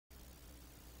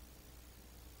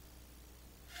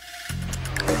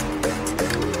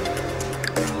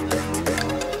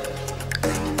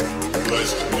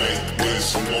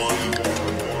Money.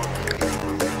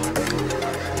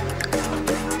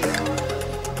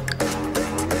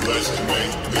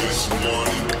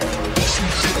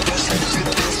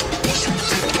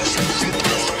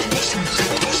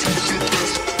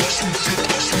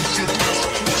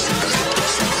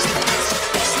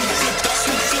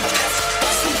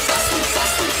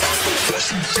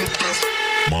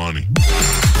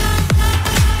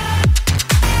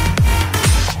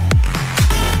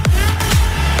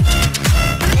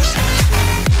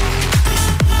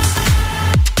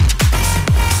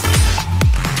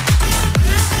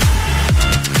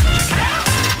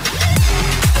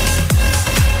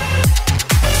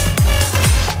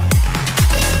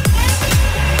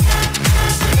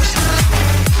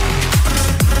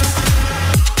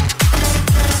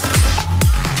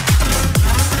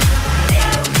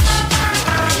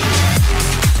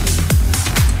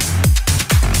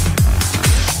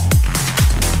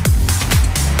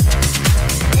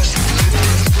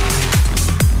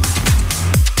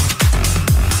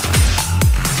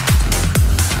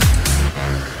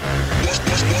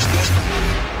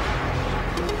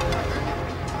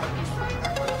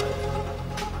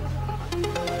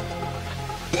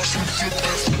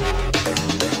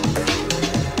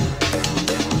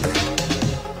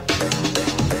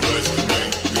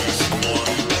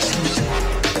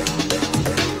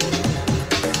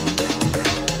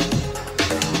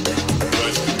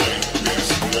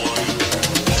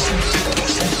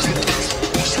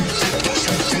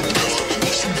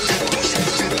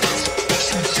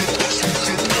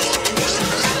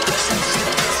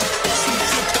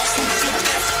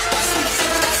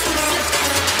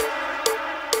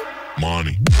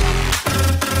 Money.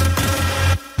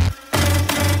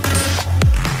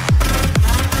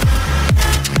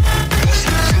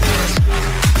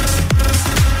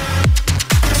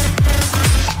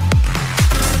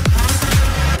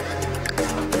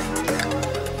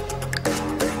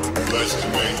 Let's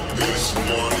make this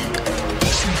one.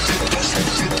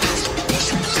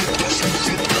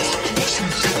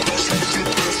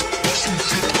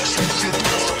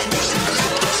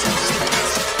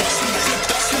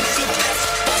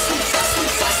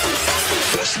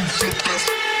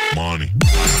 Money.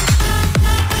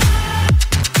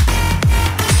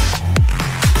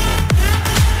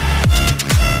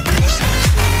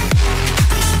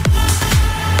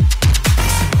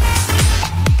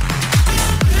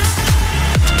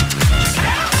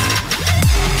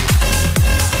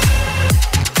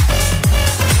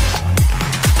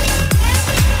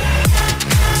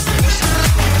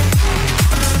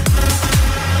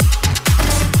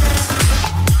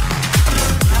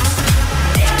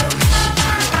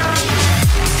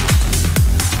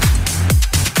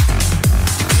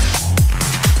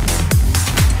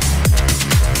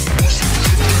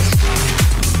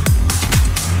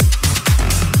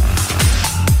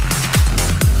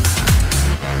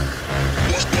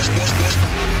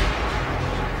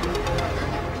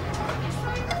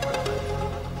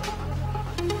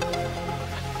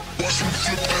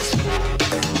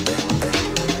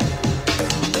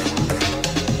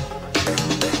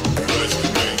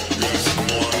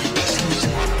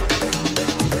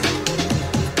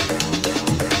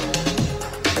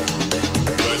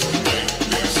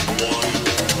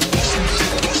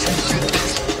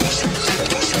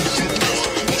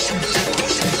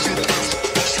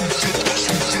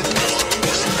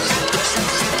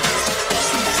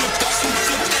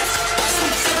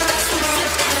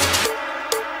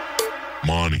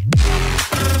 Money.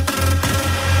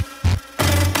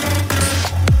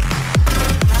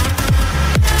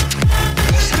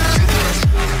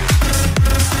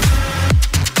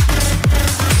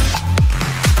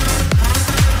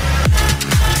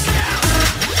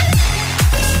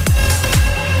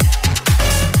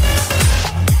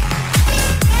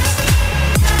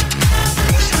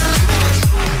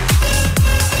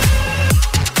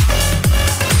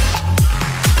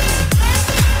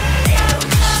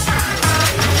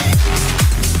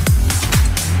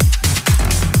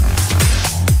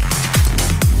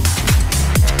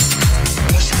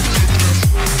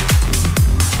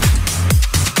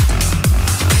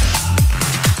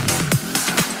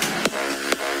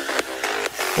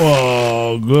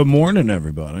 Well, good morning,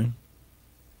 everybody.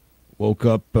 Woke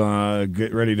up,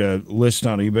 get ready to list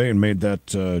on eBay, and made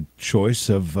that choice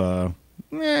of,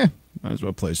 might as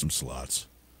well play some slots.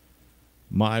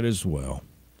 Might as well.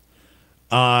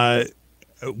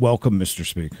 Welcome, Mr.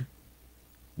 Speaker.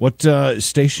 What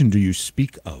station do you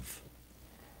speak of?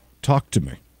 Talk to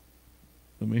me.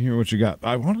 Let me hear what you got.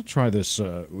 I want to try this.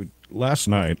 Last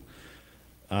night,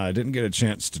 I didn't get a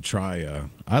chance to try.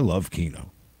 I love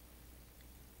Keno.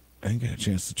 I didn't get a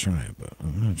chance to try it, but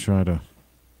I'm going to try to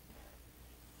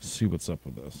see what's up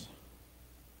with this.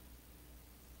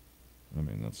 I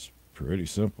mean, that's pretty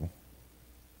simple.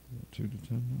 2 to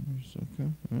 10 numbers, okay.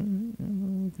 All right, yeah,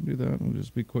 well, we can do that. We'll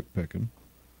just be quick picking.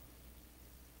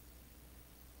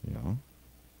 Yeah.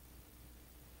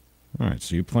 All right,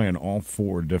 so you're playing all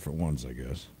 4 different ones, I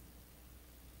guess.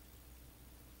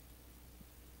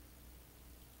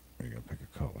 You gotta pick a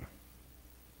color.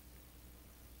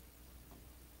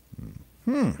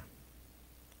 Well,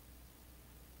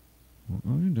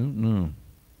 I don't know.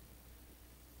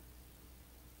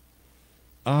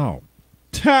 Oh.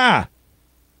 Ta!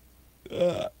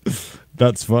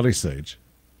 That's funny, Sage.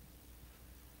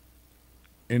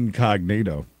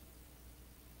 Incognito.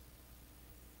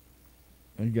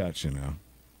 I got you now.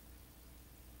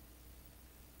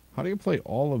 How do you play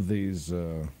all of these,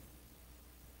 all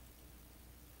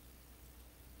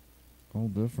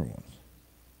different ones?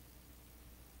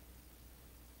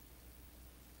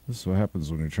 This is what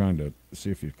happens when you're trying to see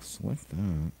if you select that.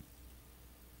 I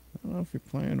don't know if you're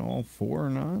playing all 4 or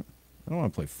not. I don't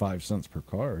want to play 5 cents per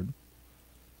card.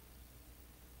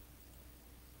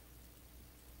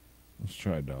 Let's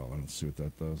try a dollar and see what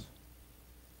that does.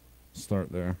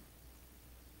 Start there.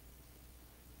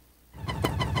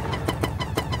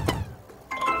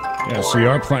 Yeah, so you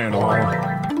are playing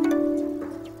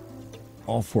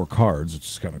all 4 cards, which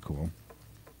is kind of cool.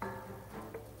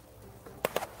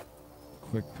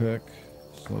 Quick pick.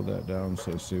 Slow that down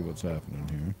so I see what's happening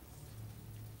here.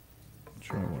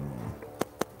 Try one more.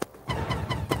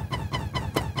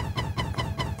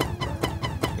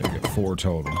 Gotta get 4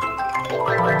 total.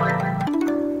 Alright.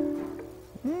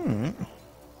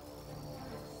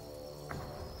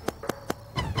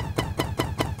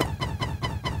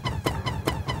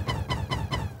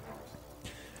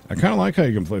 I kind of like how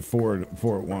you can play four at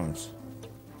once.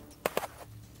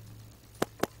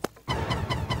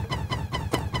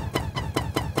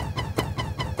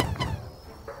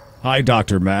 Hi,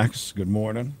 Dr. Max. Good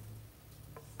morning.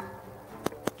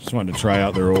 Just wanted to try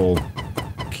out their old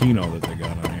Keno that they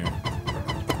got on here.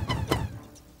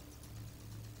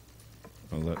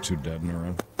 I'll let 2 dead in a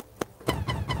row.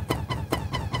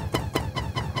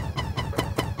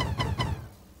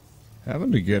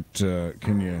 Having to get,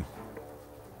 can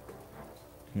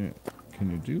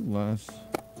you do less?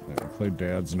 Yeah, play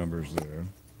Dad's numbers there.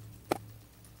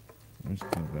 Let's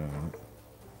play that.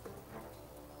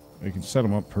 You can set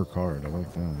them up per card. I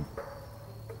like that.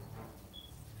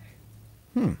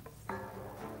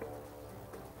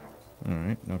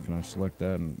 Alright, now can I select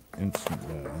that and instant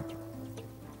that?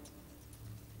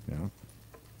 Yeah.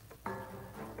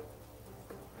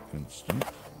 Instant.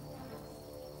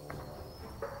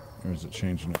 Or is it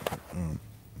changing it? Am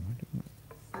I doing it?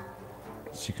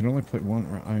 So you can only play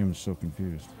one. I am so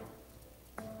confused.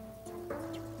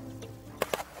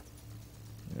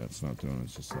 Yeah, it's not doing it.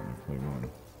 It's just letting me play one.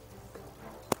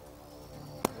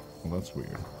 Well, that's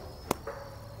weird.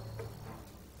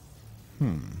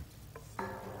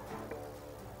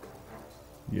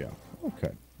 Yeah.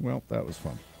 Okay. Well, that was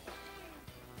fun.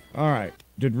 All right.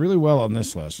 Did really well on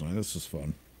this last night. This was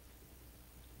fun.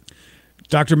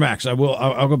 Dr. Max, I'll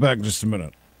go back in just a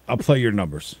minute. I'll play your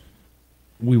numbers.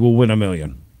 We will win $1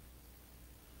 million.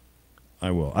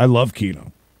 I will. I love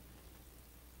Keno.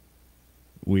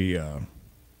 We're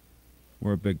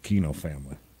a big Keno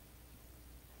family.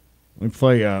 We'll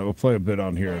play a bit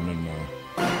on here, and then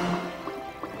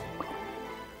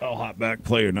I'll hop back,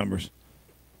 play your numbers.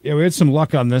 Yeah, we had some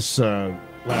luck on this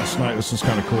last night. This was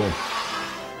kind of cool.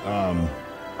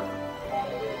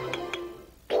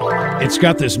 It's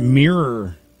got this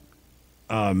mirror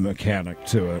mechanic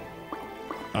to it,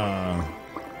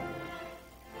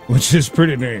 which is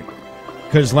pretty neat.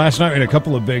 Because last night we had a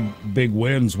couple of big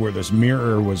wins where this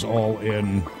mirror was all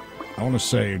in, I want to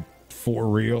say 4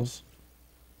 reels.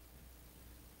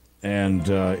 And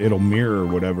it'll mirror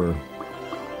whatever.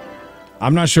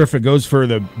 I'm not sure if it goes for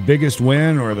the biggest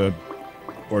win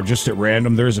or just at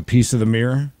random. There's a piece of the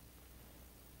mirror.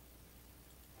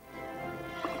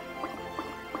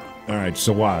 All right,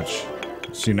 so watch.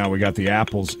 See, now we got the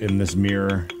apples in this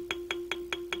mirror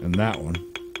and that one.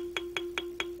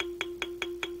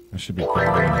 That should be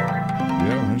pretty good.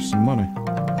 Yeah, there's some money.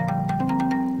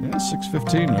 Yeah,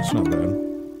 $6.15. That's not bad.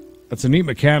 That's a neat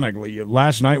mechanic.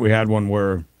 Last night we had one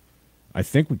where I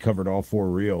think we covered all 4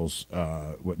 reels.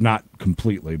 Not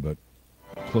completely, but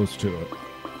close to it.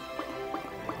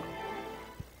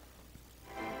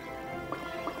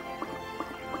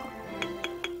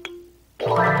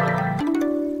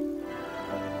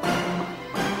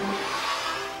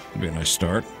 Be a nice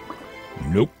start.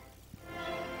 Nope.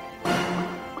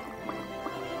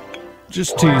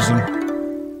 Just teasing.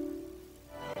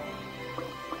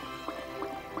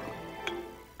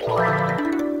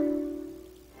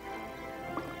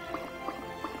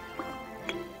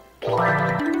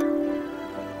 Hi,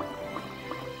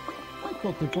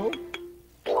 Colty Poe.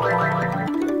 Hi,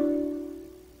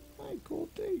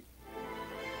 Colty.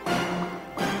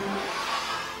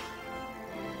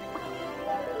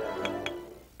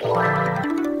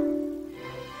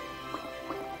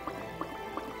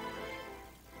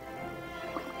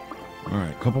 All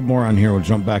right, a couple more on here. We'll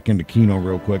jump back into Keno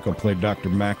real quick. I'll play Dr.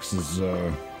 Max's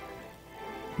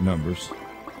numbers.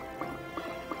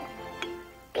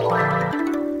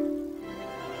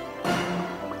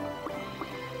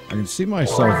 I can see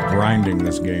myself grinding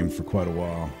this game for quite a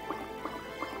while.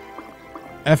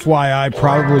 FYI,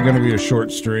 probably going to be a short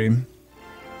stream.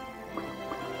 I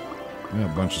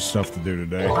got a bunch of stuff to do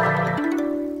today,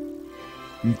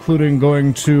 including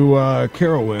going to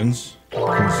Carowinds,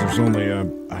 because there's only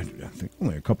I think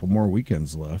only a couple more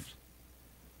weekends left.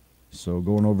 So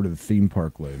going over to the theme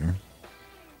park later,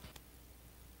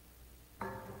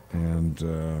 and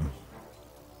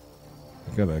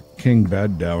I got a king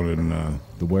bed down in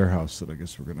the warehouse that I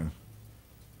guess we're gonna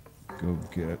go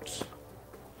get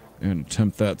and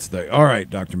attempt that today. All right,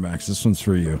 Dr. Max, this one's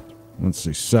for you. Let's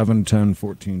see, 7, 10,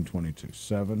 14, 22.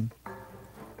 7.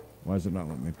 Why is it not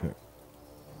letting me pick?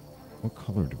 What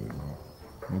color do we want?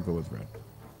 We'll go with red.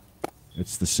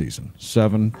 It's the season.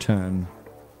 7, 10,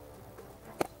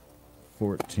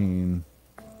 14,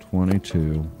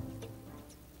 22,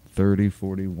 30,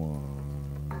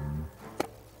 41,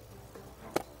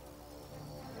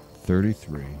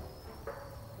 33,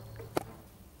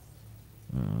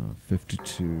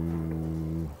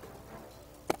 52,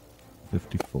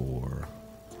 54,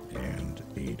 and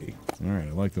 80. All right,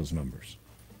 I like those numbers.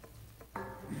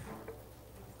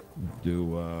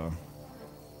 Do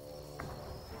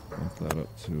bump that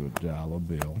up to a dollar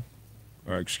bill.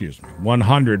 Or excuse me,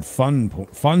 100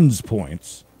 funds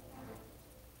points.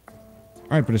 All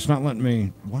right, but it's not letting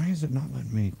me. Why is it not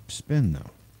letting me spin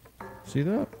though? See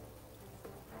that?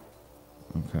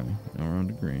 Okay, now we're on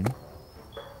to green.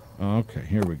 Okay,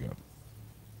 here we go.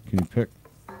 Can you pick?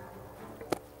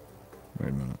 Wait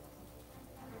a minute.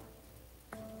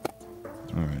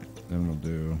 All right, then we'll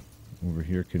do over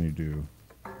here. Can you do?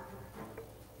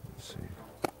 Let's see.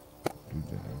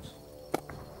 Doodads.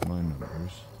 My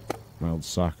numbers. My old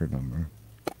soccer number.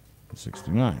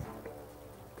 69.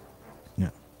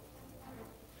 Yeah.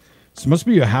 So it must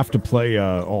be you have to play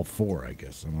all 4, I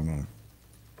guess. I don't know.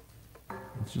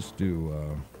 Let's just do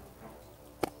a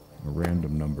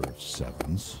random number of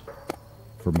 7s.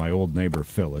 For my old neighbor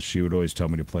Phyllis, she would always tell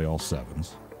me to play all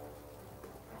 7s.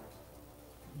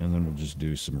 And then we'll just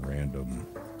do some random.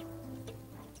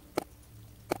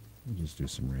 We'll just do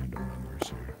some random numbers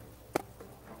here.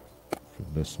 For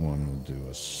this one, we'll do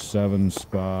a 7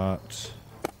 spot.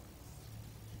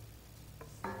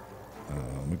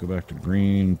 Let me go back to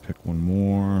green, pick one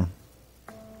more.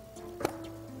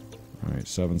 All right,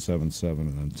 7, 7, 7,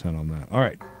 and then 10 on that. All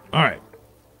right, all right.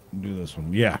 Do this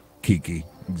one. Yeah, Kiki,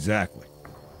 exactly.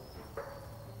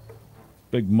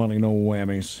 Big money, no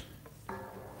whammies.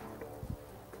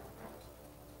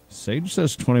 Sage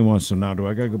says 21, so now do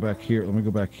I got to go back here? Let me go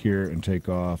back here and take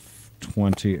off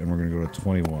 20, and we're going to go to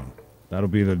 21. That'll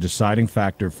be the deciding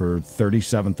factor for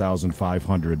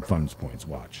 37,500 funds points.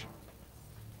 Watch.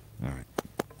 All right.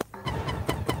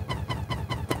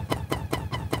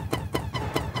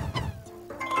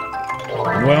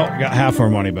 Well, got half our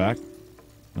money back.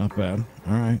 Not bad.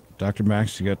 All right. Dr.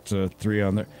 Max, you got 3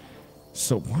 on there.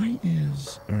 So why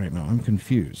is... All right, now I'm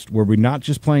confused. Were we not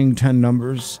just playing 10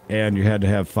 numbers and you had to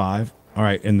have 5? All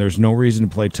right, and there's no reason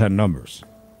to play 10 numbers.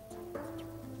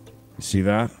 You see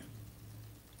that?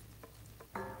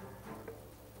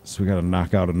 So we got to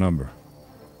knock out a number.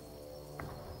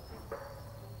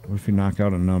 What if we knock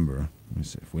out a number? Let me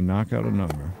see. If we knock out a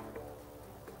number...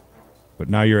 But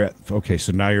now you're at... Okay,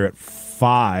 so now you're at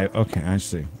 5. Okay, I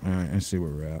see. All right, I see where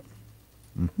we're at.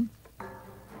 Mm-hmm.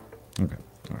 Okay,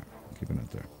 all right. Keeping it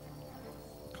there.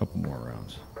 A couple more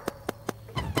rounds.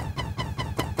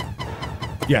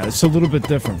 Yeah, it's a little bit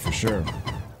different for sure.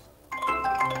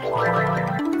 All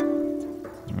right,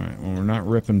 well, we're not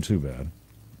ripping too bad.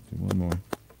 Do one more.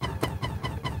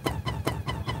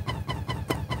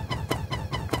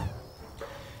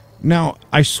 Now,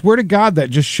 I swear to God that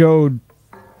just showed...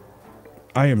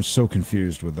 I am so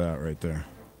confused with that right there.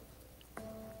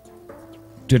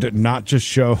 Did it not just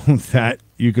show that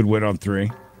you could win on 3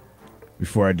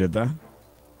 before I did that?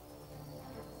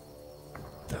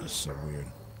 That is so weird.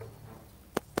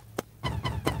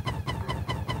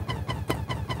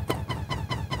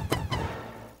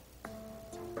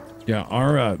 Yeah,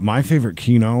 our my favorite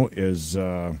Keno is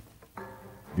the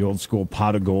old school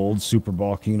pot of gold Super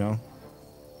Ball Keno.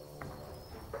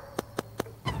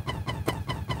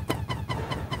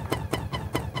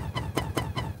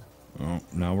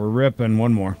 Now we're ripping.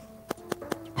 One more.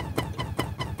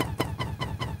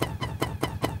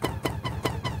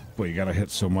 Boy, you gotta hit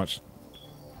so much.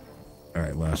 All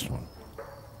right, last one.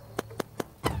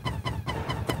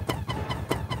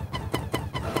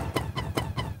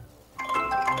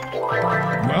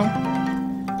 Well,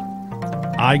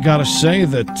 I gotta say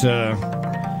that,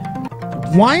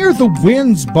 why are the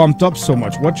wins bumped up so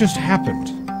much? What just happened?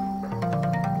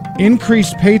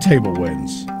 Increased pay table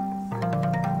wins.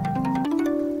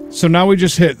 So now we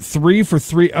just hit 3 for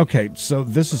 3. Okay, so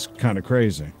this is kind of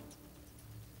crazy.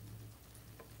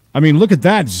 I mean, look at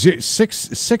that.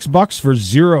 $6 for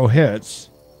 0 hits.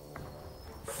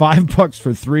 $5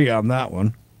 for 3 on that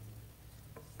one.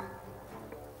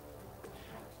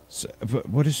 So, but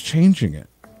what is changing it?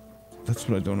 That's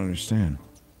what I don't understand.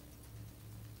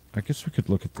 I guess we could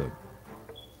look at the...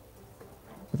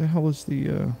 Where the hell is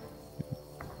the...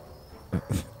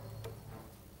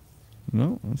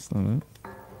 No, that's not it.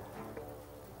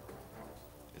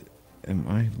 Am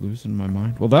I losing my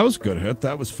mind? Well, that was a good hit.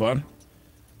 That was fun.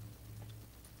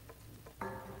 I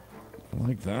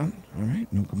like that. All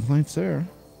right, no complaints there.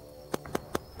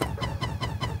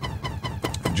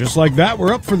 Just like that,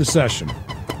 we're up for the session.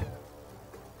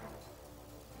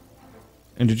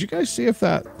 And did you guys see if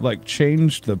that, like,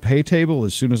 changed the pay table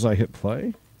as soon as I hit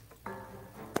play?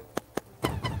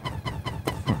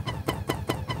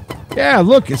 Yeah,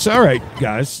 look, it's all right,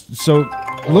 guys. So,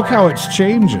 look how it's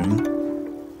changing.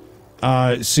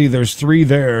 See, there's 3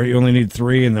 there. You only need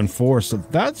 3 and then 4. So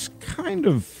that's kind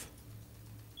of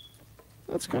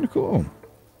cool.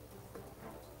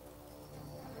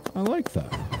 I like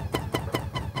that.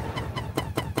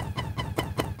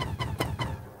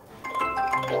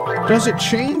 Does it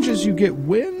change as you get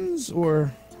wins,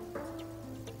 or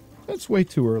that's way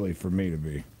too early for me to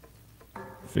be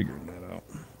figuring that out.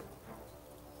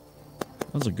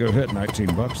 That was a good hit,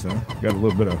 $19 though. Got a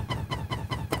little bit of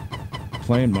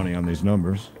playing money on these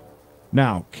numbers.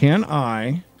 Now, can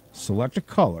I select a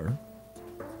color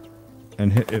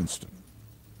and hit instant?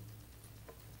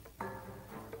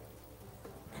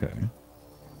 Okay.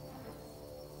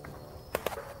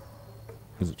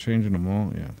 Is it changing them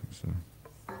all? Yeah, I think so.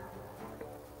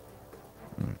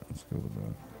 Alright, let's go with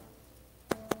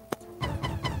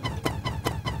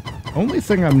that. Only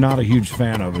thing I'm not a huge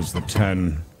fan of is the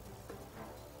 10.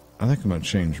 I think I'm going to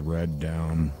change red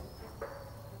down.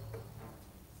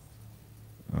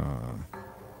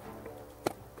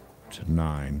 To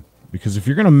 9. Because if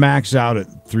you're going to max out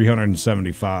at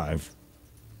 375,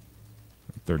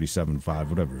 37.5,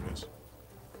 whatever it is,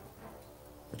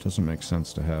 it doesn't make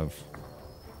sense to have...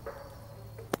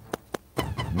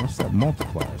 Unless that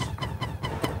multiplies.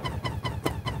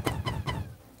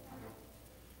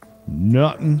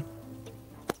 Nothing.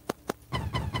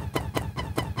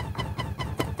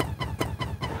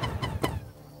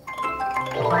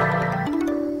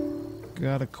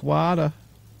 Got a quada.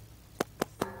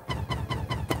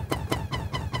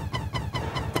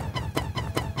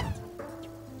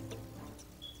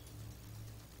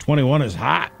 $21 is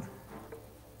hot.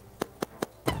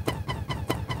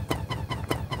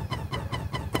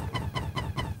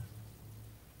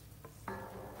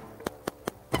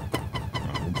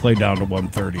 We'll play down to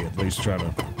 130 at least, try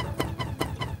to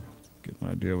get an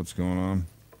idea what's going on.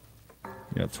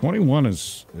 Yeah, 21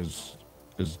 is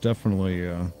definitely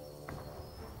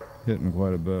hitting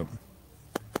quite a bit.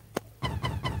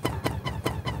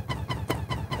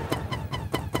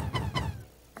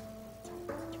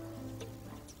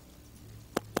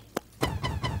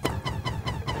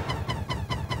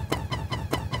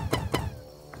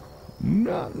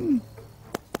 Nothing.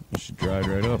 She dried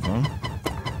right up, huh?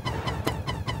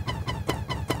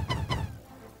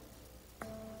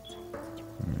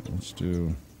 Alright, let's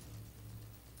do...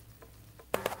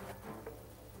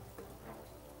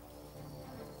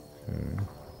 Okay.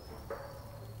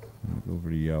 Go over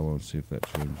to yellow and see if that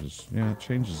changes. Yeah, it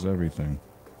changes everything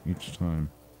each time.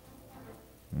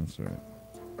 That's right.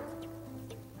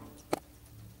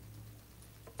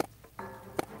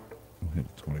 We'll hit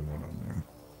 21 on there.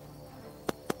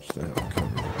 Just to have it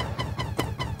covered.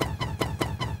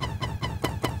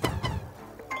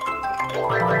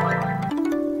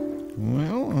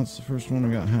 Well, that's the first one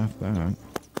we got half back.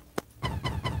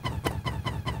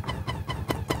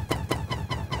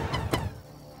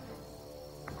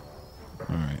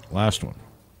 Alright, last one.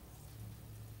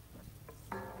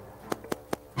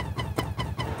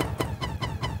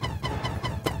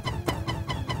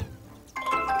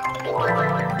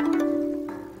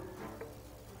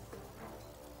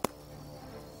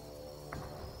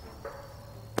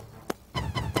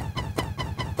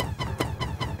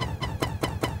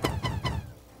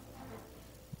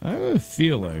 I have a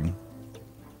feeling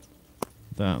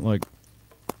that, like,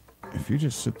 if you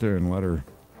just sit there and let her...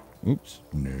 Oops.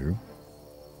 No.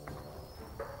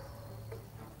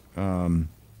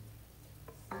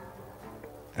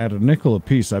 At a nickel a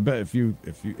piece, I bet if you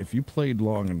played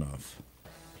long enough,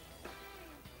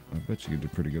 I bet you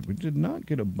did pretty good. We did not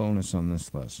get a bonus on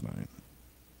this last night.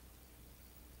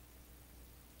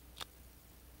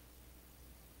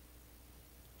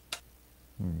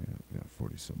 Oh, yeah,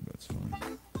 47, that's fine.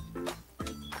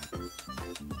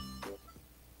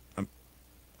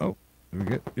 Oh, did we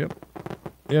get, yep.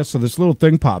 Yeah, so this little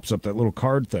thing pops up, that little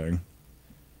card thing.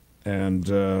 And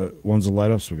one's a light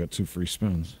up, so we got 2 free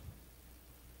spins.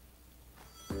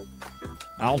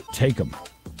 I'll take them.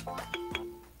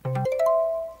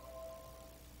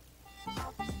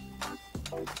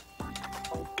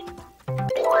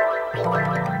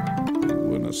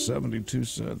 Win a 72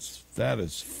 cents. That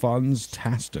is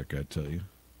funztastic, I tell you.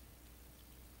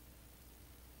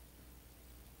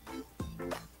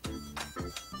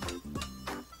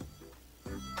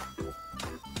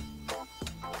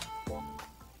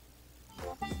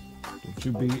 Don't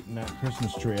you be eating that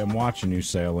Christmas tree. I'm watching you,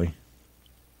 Sally.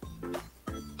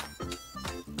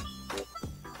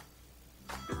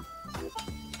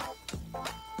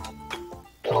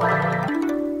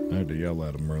 I had to yell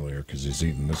at him earlier because he's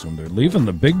eating this one. They're leaving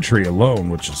the big tree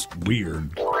alone, which is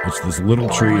weird. It's this little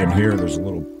tree in here. There's a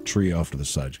little tree off to the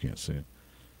side. You can't see it.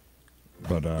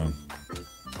 But,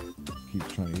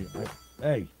 keeps trying to eat.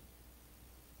 Hey!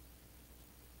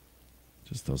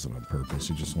 Just does it on purpose.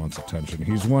 He just wants attention.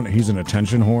 He's an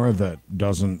attention whore that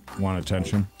doesn't want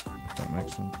attention. If that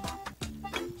makes sense.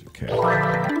 He's a cat.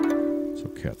 That's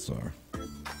what cats are.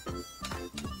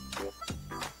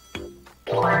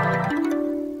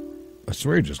 I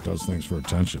swear he just does things for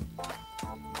attention.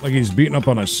 Like he's beating up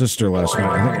on his sister last night.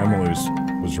 I think Emily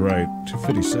was right.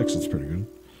 256, it's pretty good.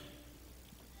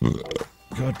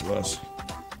 God bless.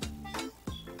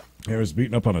 He was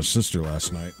beating up on his sister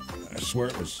last night. I swear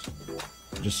it was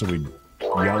just so we'd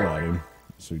yell at him,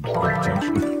 so he'd get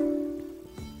attention.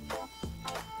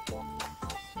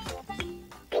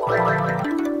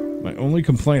 My only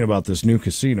complaint about this new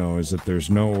casino is that there's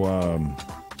no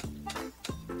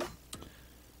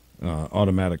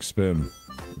automatic spin,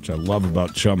 which I love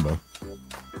about Chumba.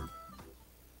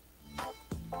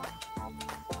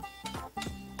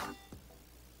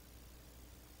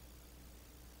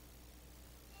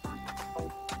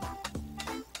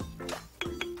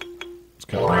 It's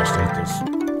kind of nice to hit this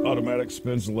automatic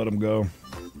spins and let them go.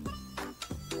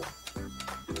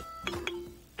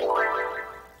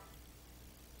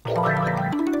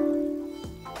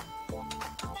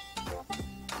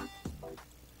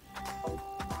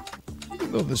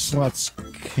 Though this slot's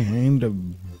kind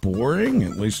of boring,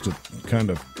 at least it kind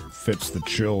of fits the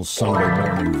chill Sunday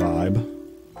morning vibe.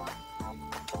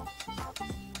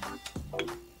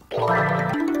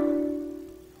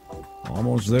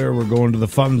 Almost there. We're going to the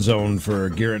fun zone for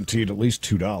guaranteed at least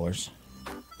 $2.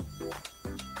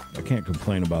 I can't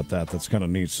complain about that. That's kind of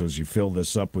neat. So as you fill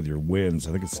this up with your wins,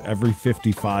 I think it's every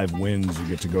 55 wins you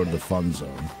get to go to the fun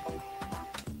zone.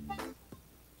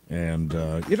 And,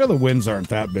 you know, the wins aren't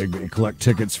that big, but you collect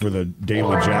tickets for the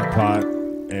daily jackpot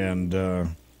and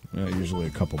usually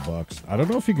a couple bucks. I don't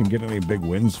know if you can get any big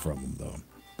wins from them, though.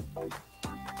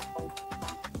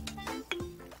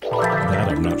 That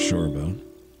I'm not sure about.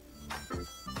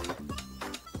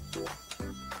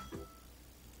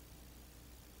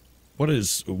 What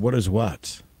is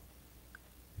what?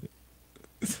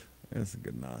 That's a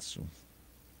good nostril.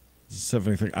 Does this have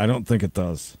anything? I don't think it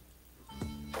does.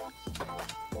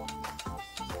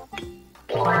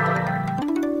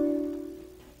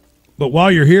 But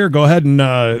while you're here, go ahead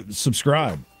and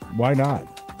subscribe. Why not?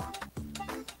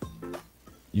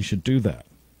 You should do that.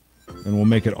 And we'll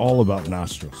make it all about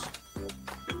nostrils.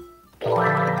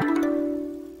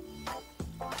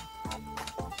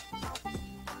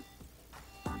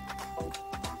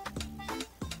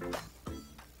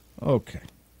 Okay.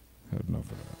 Had enough of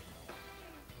that.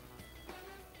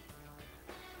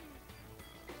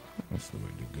 That's the way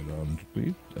to get on.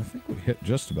 I think we hit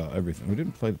just about everything. We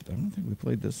didn't play. I don't think we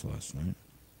played this last night.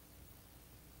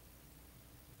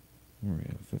 Where are we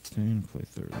at? 15. Play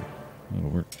 30. That'll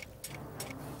work.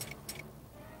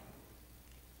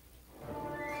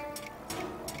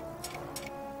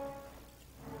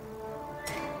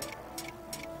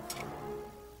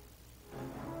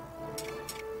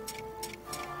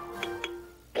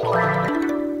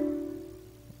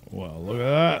 Well, look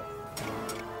at that.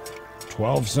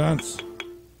 12 cents.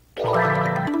 Oh,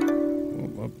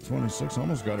 up 26.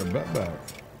 Almost got her bet back.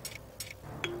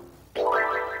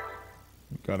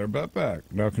 Got her bet back.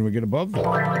 Now can we get above that?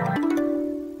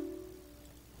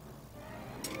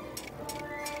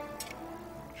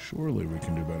 Surely we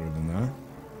can do better than that.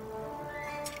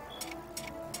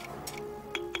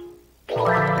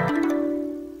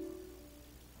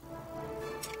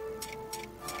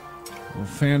 Well,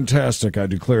 fantastic. I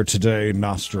declare today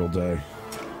Nostril Day.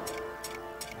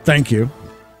 Thank you.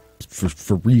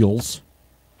 For reals.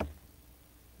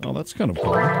 Oh, that's kind of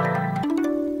cool.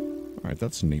 Alright,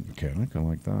 that's a neat mechanic. I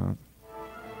like that.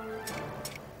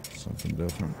 Something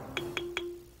different.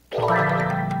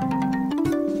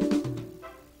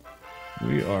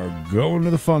 We are going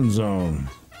to the fun zone.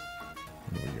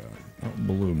 What do we got? Oh,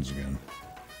 balloons again.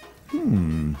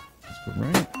 Let's go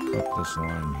right up this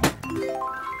line here.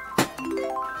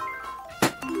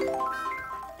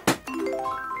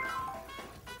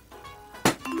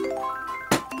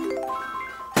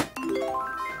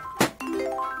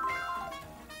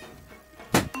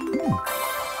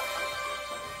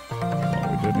 Well,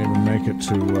 we didn't even make it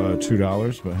to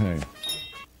 $2, but hey.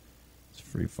 It's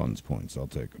free funds points. I'll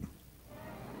take them.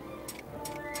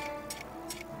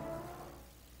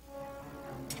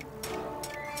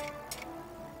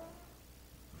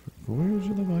 Voyage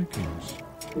of the Vikings.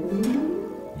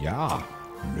 Yeah.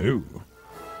 No.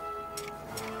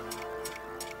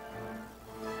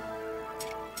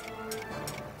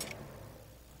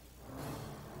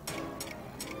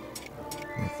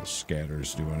 If the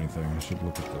scatters do anything, I should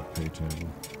look at the pay table.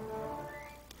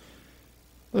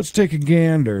 Let's take a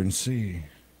gander and see.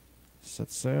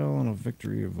 Set sail on a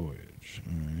victory voyage.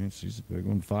 Alright, so he's a big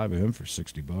one. 5 of him for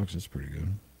 $60. That's pretty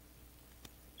good.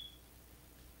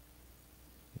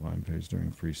 Line pays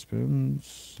during free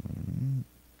spins.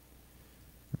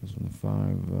 Goes on the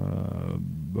 5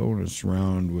 bonus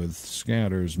round with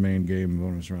scatters. Main game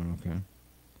bonus round. Okay.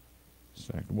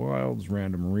 Stack of wilds.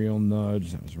 Random real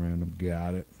nudge. That was random.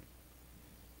 Got it.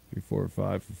 3, 4,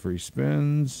 5 for free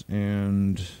spins.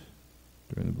 And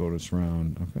during the bonus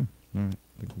round. Okay. Alright.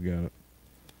 I think we got it.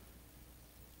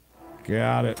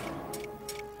 Got it.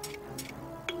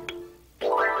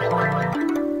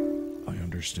 I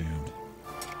understand.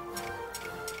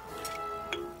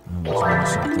 Oh, let's learn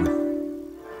something.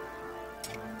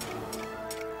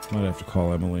 Might have to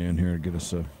call Emily in here to get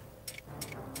us a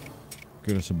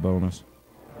bonus.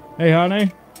 Hey,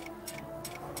 honey,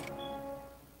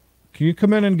 can you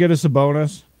come in and get us a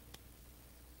bonus,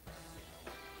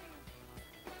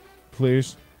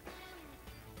 please?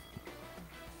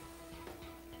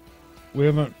 We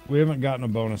haven't gotten a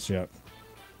bonus yet.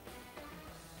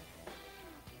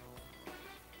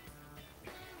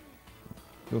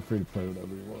 Feel free to play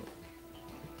whatever you want.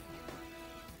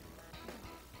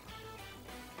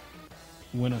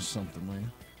 Win us something, will you?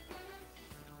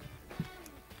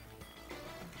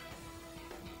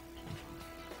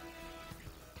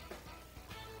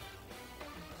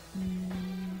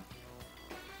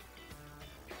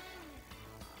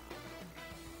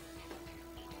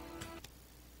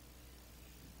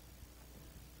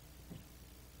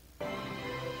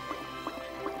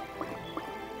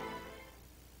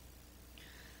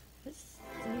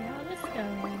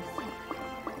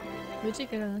 We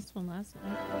did get on this one last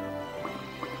night.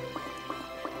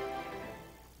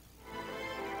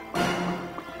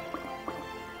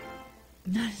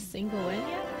 Not a single win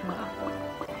yet? Wow.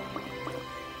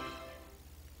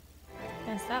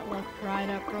 Guess that luck dried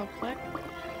up real quick.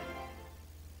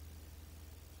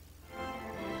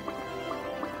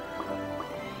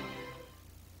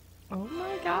 Oh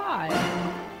my god.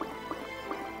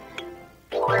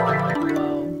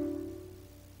 Whoa.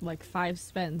 Like 5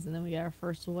 spins, and then we got our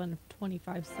first one of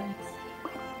 25 cents.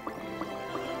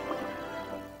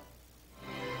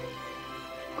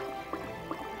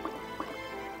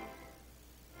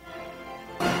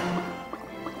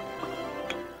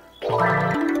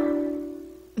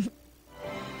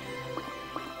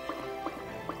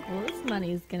 Well, this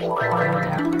money's gonna go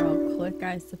down real quick,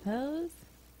 I suppose.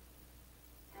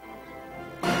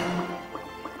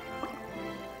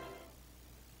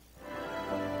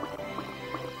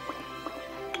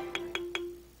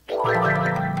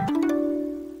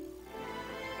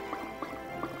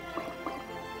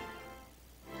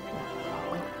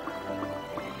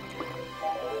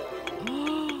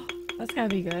 That's gotta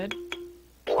be good.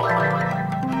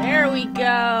 There we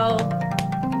go.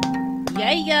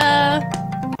 Yeah.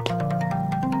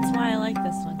 That's why I like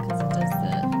this one, because it does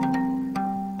the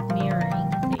mirroring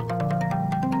thing.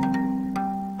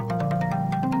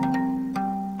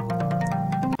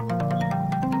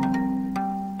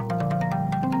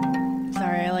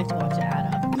 Sorry, I like to watch it add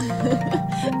up.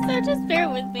 So just bear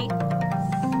with me.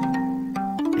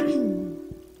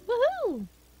 Woohoo!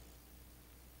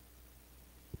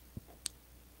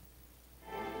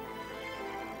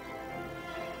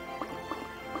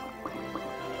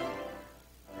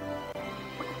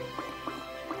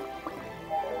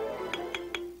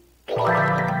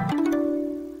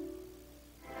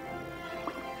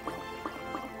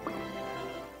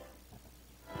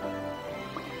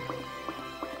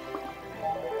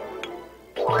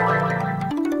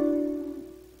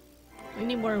 We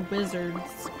need more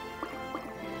wizards.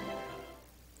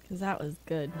 Because that was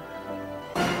good.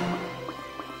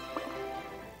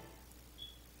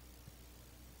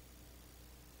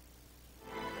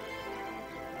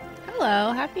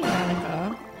 Hello, happy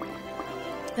Hanukkah.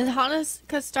 Does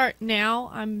Hanukkah start now?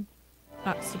 I'm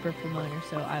not super familiar,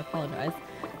 so I apologize.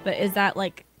 But is that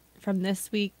like from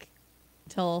this week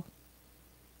till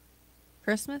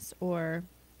Christmas, or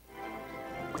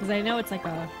because I know it's like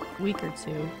a week or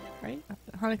two, right?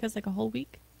 Hanukkah's like a whole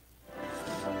week.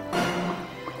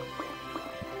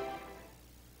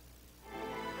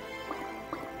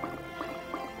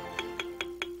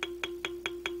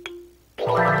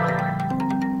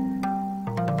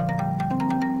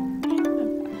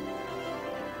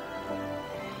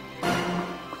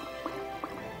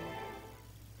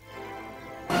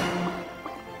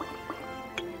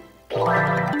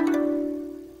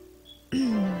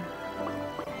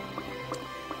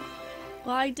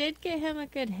 Well, I did get him a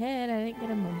good hit. I didn't get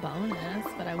him a bonus,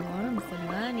 but I won him some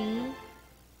money.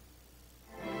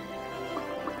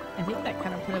 I think that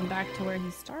kind of put him back to where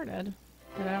he started,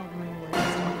 but I don't remember where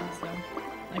he started, so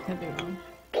I could be wrong.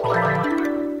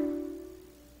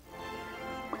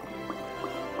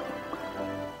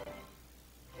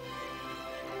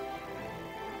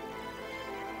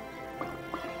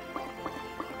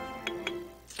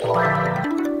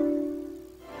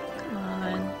 Come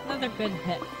on, another good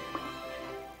hit.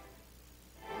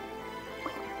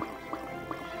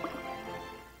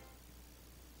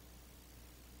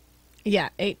 Yeah,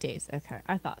 8 days. Okay,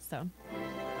 I thought so.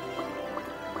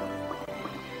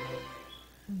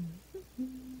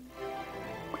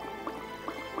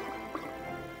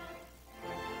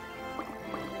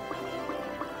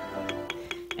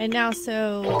 And now,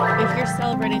 so if you're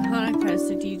celebrating Hanukkah,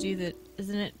 so do you do the,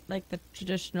 isn't it like the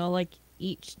traditional, like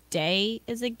each day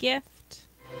is a gift?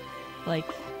 Like,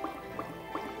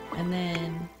 and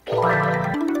then,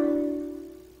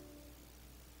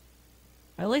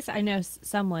 at least I know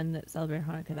someone that celebrated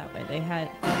Hanukkah that way. They had,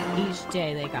 each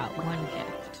day they got one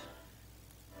gift.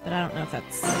 But I don't know if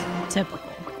that's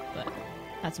typical, but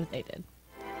that's what they did.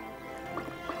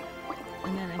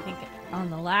 And then I think on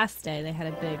the last day they had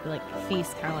a big like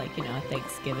feast, kind of like, you know, a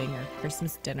Thanksgiving or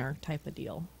Christmas dinner type of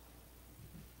deal.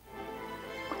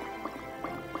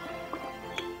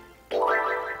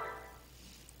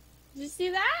 Did you see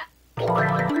that?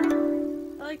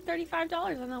 Like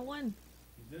 $35 on that one.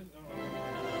 You did?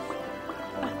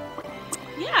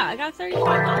 Yeah, I got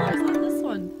 $35 on this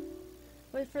one.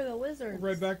 Wait for the wizards.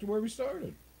 Right back to where we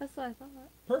started. That's what I thought.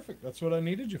 Perfect. That's what I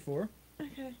needed you for.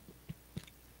 Okay.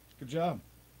 Good job.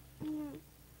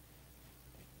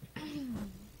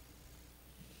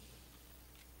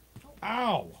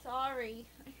 Ow! Sorry.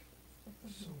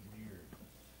 So weird.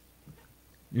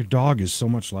 Your dog is so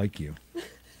much like you. What?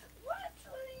 What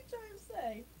are you trying to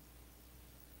say?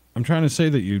 I'm trying to say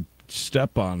that you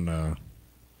step on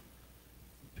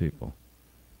people.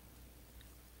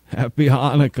 Happy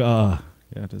Hanukkah.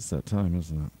 Yeah, it is that time,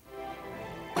 isn't it?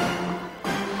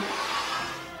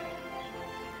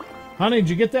 Honey, did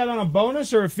you get that on a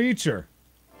bonus or a feature?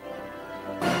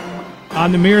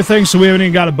 On the mirror thing, so we haven't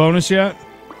even got a bonus yet?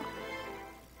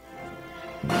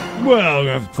 Well, we're going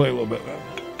to have to play a little bit.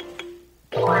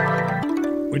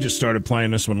 We just started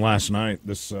playing this one last night,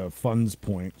 this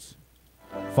FUNZPOINTS.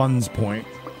 FUNZPOINT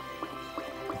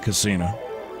Casino.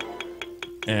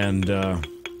 And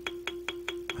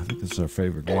I think this is our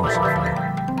favorite game so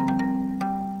far.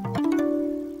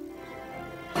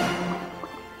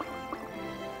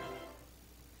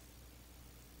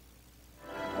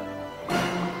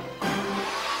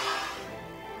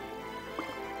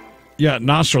 Yeah,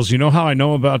 nostrils. You know how I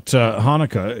know about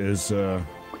Hanukkah is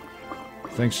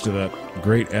thanks to that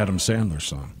great Adam Sandler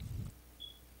song.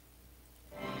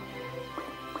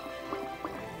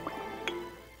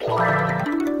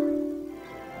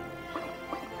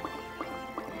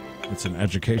 It's an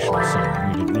educational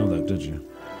song. You didn't know that, did you?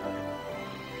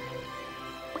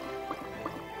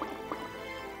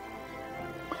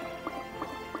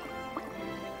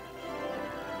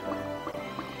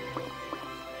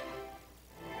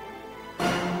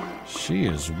 She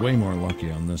is way more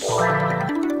lucky on this slot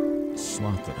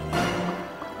than I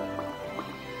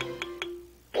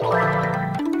am.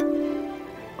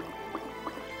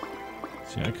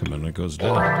 See, I come in and it goes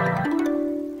dead.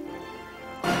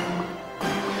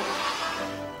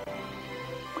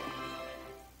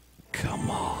 Come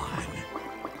on.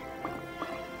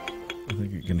 I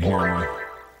think you can hear me.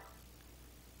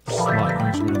 Slot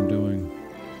Here's what I'm doing.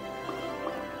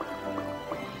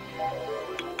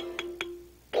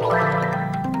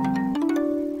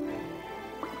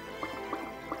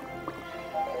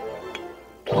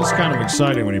 It's kind of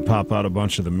exciting when you pop out a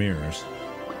bunch of the mirrors.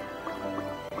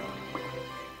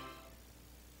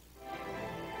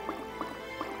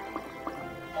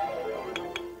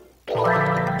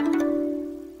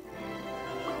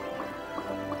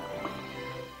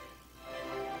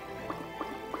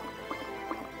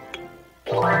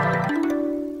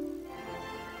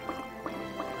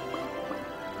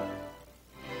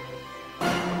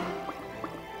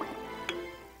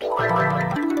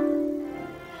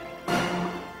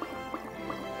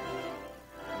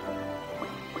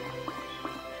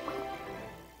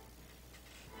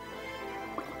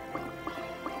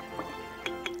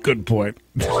 Good point.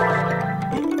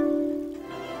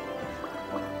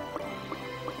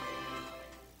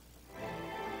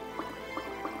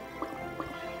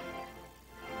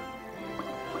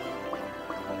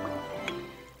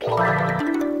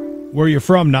 Where you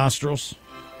from, Nostrils?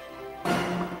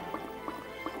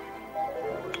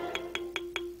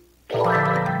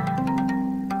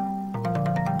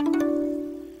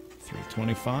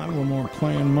 325. One more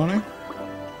playing money.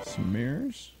 Some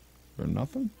mirrors for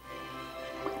nothing.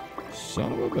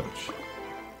 Son of a bitch.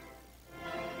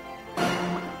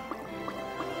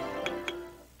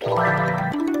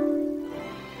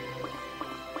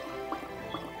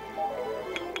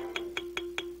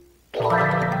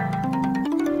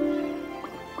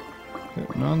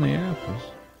 Hitting on the apples.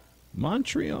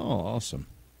 Montreal, awesome.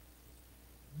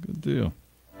 Good deal.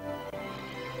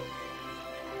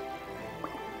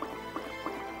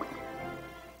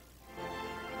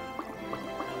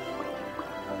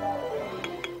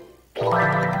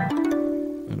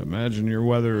 I'd imagine your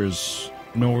weather is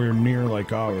nowhere near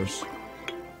like ours.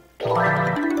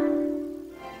 Alright,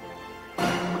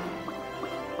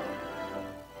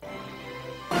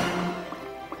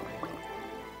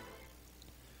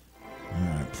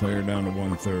 player down to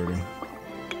 130.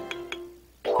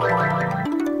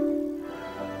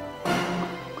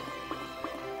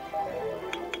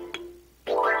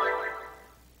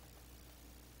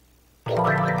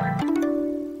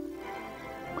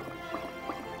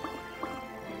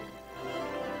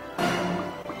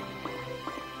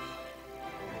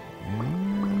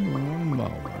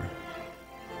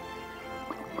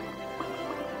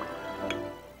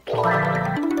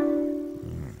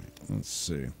 Let's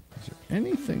see. Is there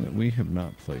anything that we have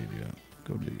not played yet?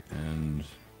 Go to the end.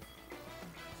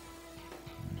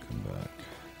 And come back.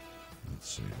 Let's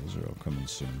see. Those are all coming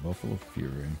soon. Buffalo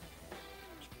Fury.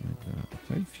 I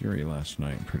played Fury last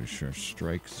night, I'm pretty sure.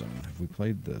 Strike Zone. Have we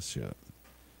played this yet?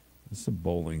 This is a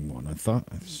bowling one. I thought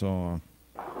I saw...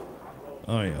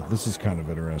 Oh yeah, this is kind of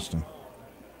interesting.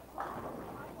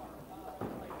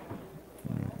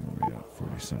 Where we at?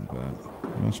 40-cent bet.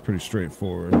 That's pretty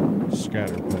straightforward.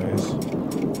 Scatter pays.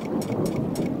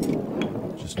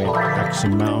 Just need X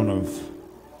amount of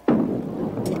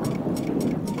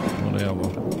whatever.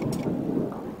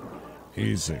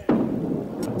 Easy.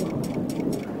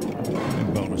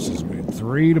 And bonuses made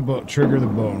 3 to trigger the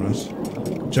bonus.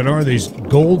 Which I know are these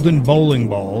golden bowling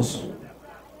balls.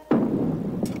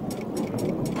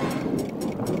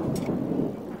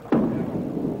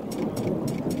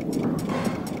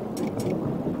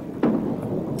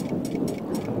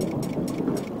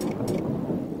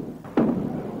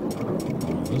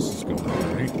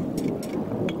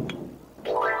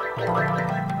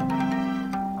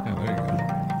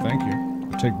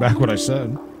 Take back what I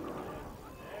said.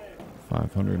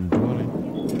 520.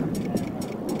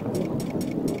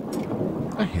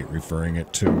 I hate referring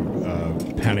it to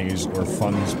pennies or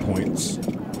funds points.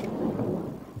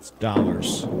 It's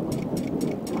dollars.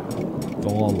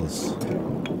 Dollars.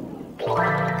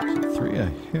 So 3 of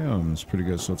him is pretty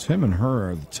good. So it's him and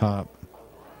her are the top.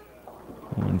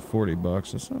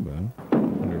 $140. That's not bad.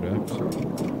 100x.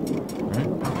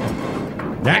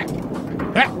 Right? That.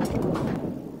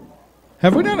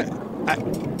 Have we done it?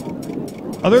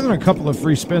 Other than a couple of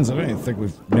free spins, I don't even think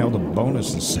we've nailed a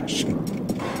bonus this session.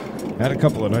 Had a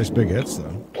couple of nice big hits,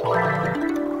 though.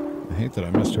 I hate that I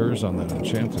missed hers on that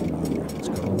enchanted one, whatever it's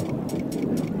called.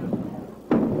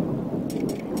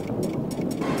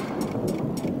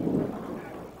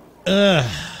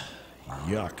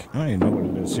 Yuck. I don't even know what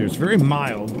it is here. It's very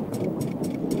mild.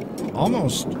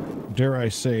 Almost, dare I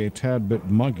say, a tad bit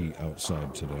muggy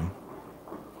outside today.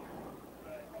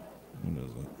 What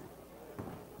is it?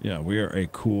 Yeah, we are a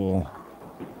cool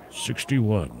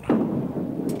 61.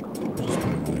 Which is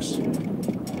pretty nice.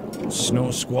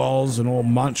 Snow squalls in old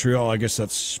Montreal. I guess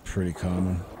that's pretty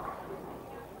common.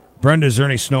 Brenda, is there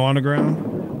any snow on the ground?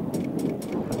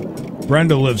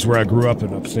 Brenda lives where I grew up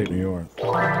in upstate New York.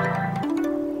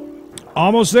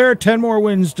 Almost there. 10 more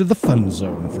wins to the Fun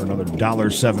Zone for another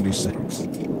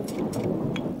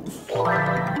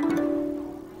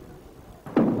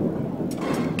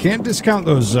 $1.76. Can't discount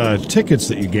those tickets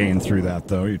that you gain through that,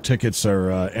 though. Your tickets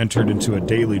are entered into a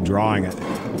daily drawing. I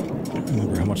don't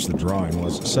remember how much the drawing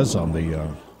was. It says on the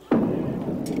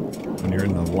when you're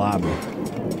in the lobby.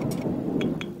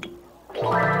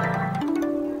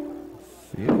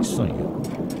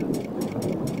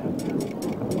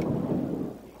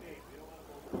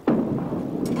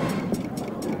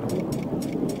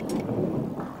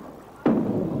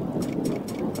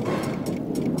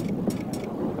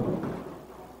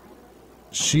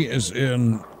 She is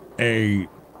in a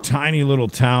tiny little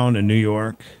town in New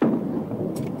York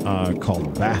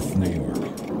called Bath, New York.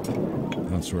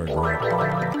 That's where I grew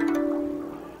up.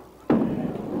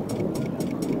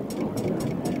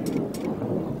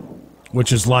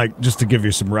 Which is like, just to give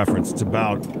you some reference, it's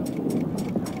about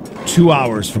 2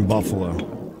 hours from Buffalo.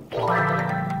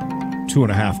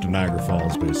 2.5 to Niagara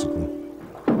Falls, basically.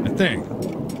 I think.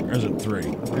 Or is it 3?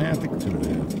 Yeah, I think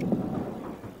 2.5.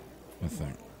 I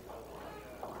think.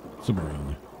 Somewhere around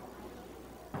there.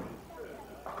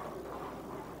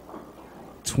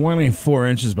 24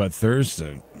 inches by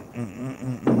Thursday.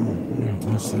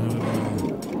 Miss that at all.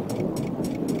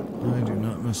 I do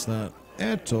not miss that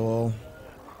at all.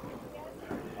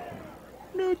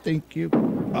 No, thank you.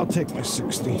 I'll take my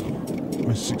 60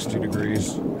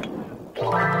 degrees.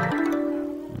 All right,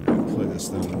 play this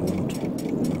then.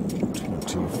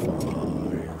 125.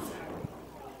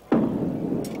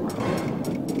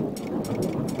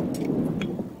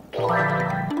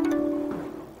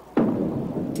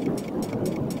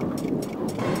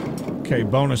 Okay,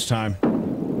 bonus time.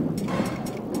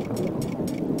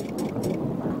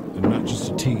 And not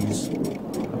just a tease.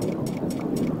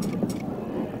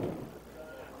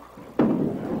 I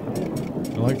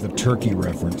like the turkey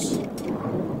reference.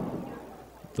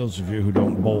 Those of you who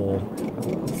don't bowl,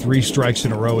 3 strikes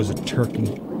in a row is a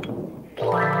turkey.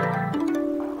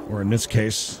 Or in this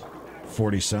case,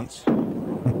 40 cents.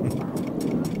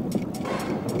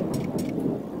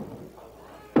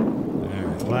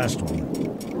 Alright, last one.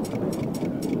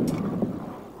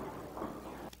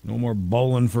 No more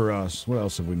bowling for us. What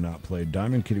else have we not played?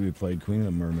 Diamond Kitty we played. Queen of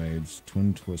the Mermaids.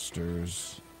 Twin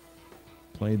Twisters.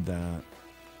 Played that.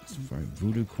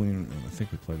 Voodoo Queen. I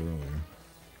think we played earlier.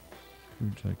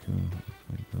 Crude Tycoon.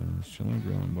 Chilling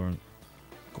Growing Barn.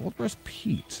 Gold Rush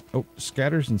Pete. Oh,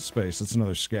 Scatters in Space. That's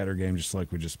another scatter game just like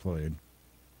we just played.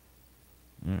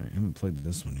 Alright, I haven't played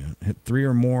this one yet. Hit 3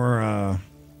 or more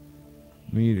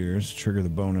meteors. Trigger the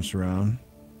bonus round.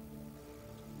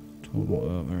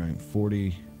 Total up. Alright,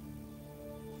 40.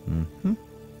 Mm-hmm.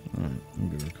 Alright, we'll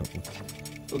give her a couple.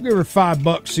 We'll give her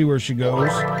 $5, see where she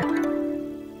goes.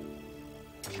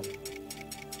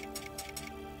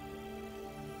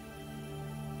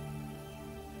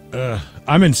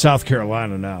 I'm in South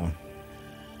Carolina now.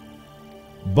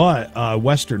 But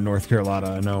western North Carolina,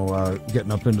 I know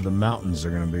getting up into the mountains are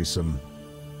going to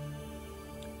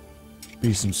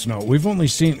be some snow. We've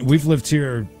lived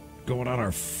here going on our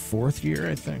 4th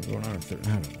year, I think. Going on our 3rd,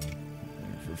 I don't know.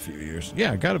 For a few years.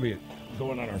 Yeah, got to be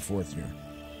going on our 4th year.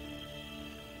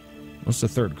 What's the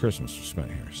 3rd Christmas we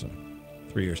spent here? So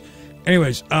 3 years.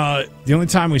 Anyways, the only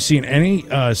time we've seen any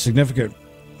significant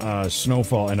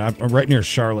snowfall, and I'm right near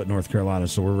Charlotte, North Carolina,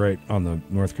 so we're right on the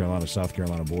North Carolina-South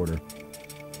Carolina border,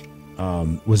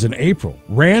 was in April.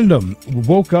 Random.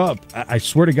 Woke up. I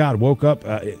swear to God, woke up.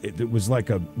 It was like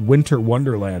a winter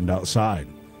wonderland outside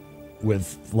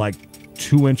with like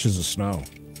 2 inches of snow.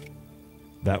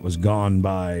 That was gone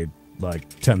by like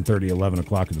 10:30, 11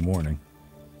 o'clock in the morning.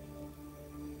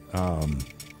 And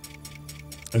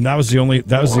that was the only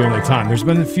time. There's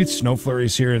been a few snow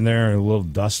flurries here and there, and a little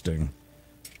dusting.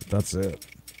 But that's it.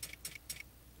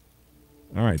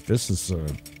 All right, this is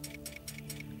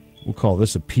we'll call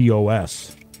this a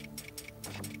POS.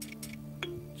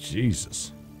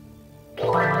 Jesus. Good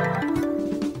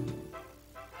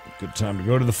time to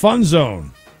go to the fun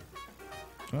zone.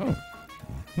 Oh.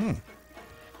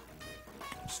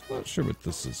 Still not sure what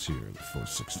this is here, the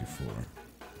 464.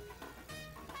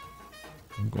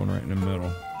 I'm going right in the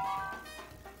middle.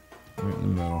 Right in the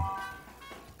middle.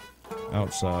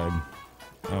 Outside.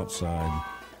 Outside.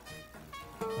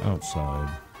 Outside.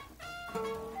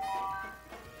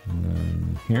 And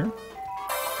then here.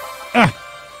 Ah!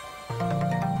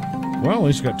 Well, at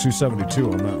least got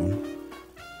 272 on that one.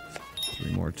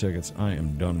 3 more tickets. I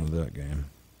am done with that game.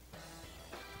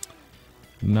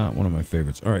 Not one of my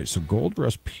favorites. All right, so Gold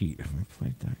Rush Pete. Have I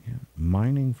played that yet?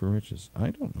 Mining for Riches. I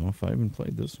don't know if I even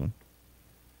played this one.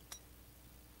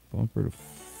 Bumper to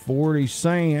 40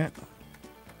 cent.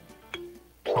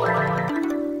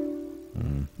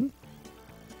 Mm-hmm.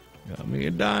 Got me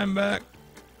a dime back.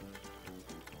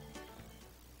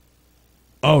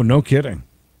 Oh, no kidding.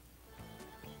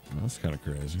 That's kind of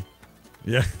crazy.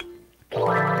 Yeah.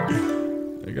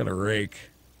 I got a rake.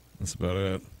 That's about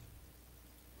it.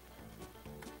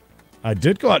 I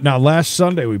did go out. Now, last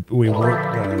Sunday, we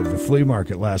worked the flea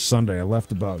market last Sunday. I want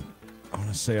to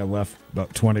say I left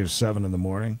about 20 to 7 in the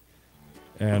morning.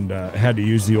 And had to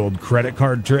use the old credit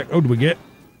card trick. Oh, did we get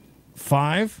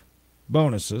 5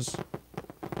 bonuses?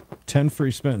 10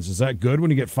 free spins. Is that good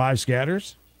when you get 5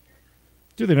 scatters?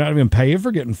 Do they not even pay you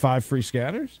for getting 5 free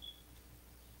scatters?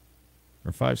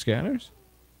 Or 5 scatters?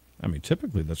 I mean,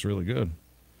 typically that's really good.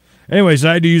 Anyways,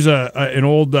 I had to use an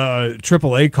old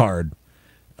AAA card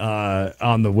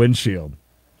on the windshield.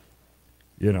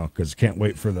 You know, because can't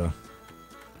be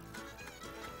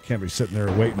sitting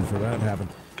there waiting for that to happen.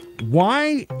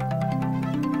 Why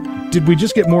did we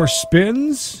just get more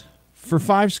spins for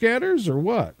 5 scatters or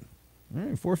what? All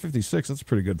right, 456. That's a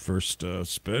pretty good first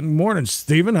spin. Morning,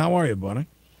 Steven. How are you, buddy?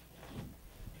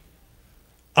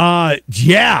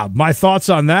 Yeah, my thoughts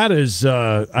on that is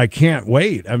I can't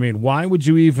wait. I mean, why would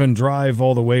you even drive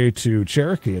all the way to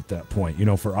Cherokee at that point? You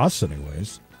know, for us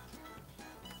anyways.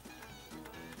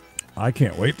 I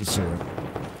can't wait to see it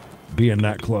being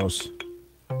that close.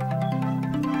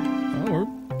 Oh, we're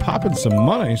popping some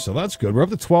money, so that's good. We're up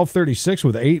to 1236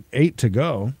 with 8 to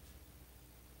go.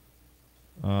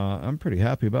 I'm pretty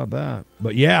happy about that.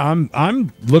 But yeah,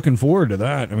 I'm looking forward to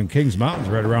that. I mean, Kings Mountain's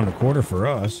right around the corner for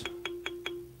us.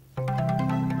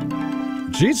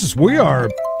 Jesus, we are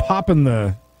popping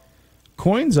the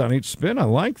coins on each spin. I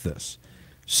like this.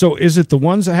 So is it the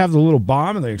ones that have the little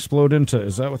bomb and they explode into...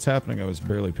 Is that what's happening? I was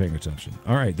barely paying attention.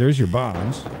 All right, there's your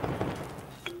bombs.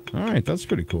 All right, that's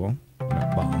pretty cool.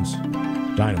 Not bombs.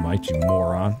 Dynamite, you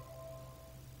moron.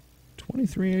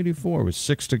 2384 with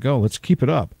 6 to go. Let's keep it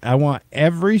up. I want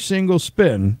every single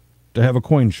spin to have a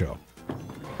coin show.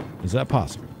 Is that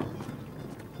possible?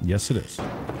 Yes, it is.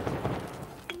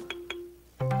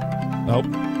 Oh.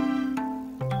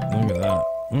 Look at that.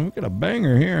 Look at a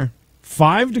banger here.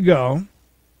 5 to go.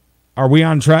 Are we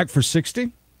on track for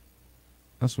 60?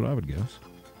 That's what I would guess.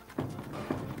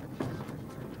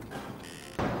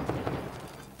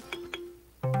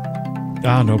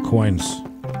 Ah, no coins.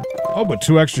 Oh, but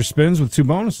 2 extra spins with 2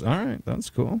 bonuses. All right, that's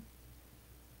cool.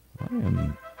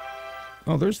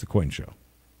 Oh, there's the coin show.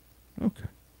 Okay.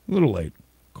 A little late.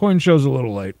 Coin show's a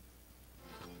little late.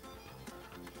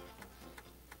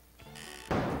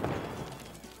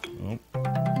 Oh.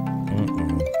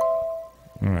 Uh-oh.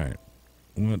 All right.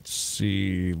 Let's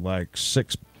see, like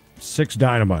 6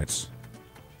 dynamites.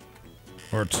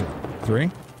 Or 2.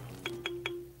 3?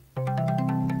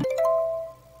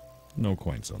 No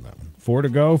coins on that one. 4 to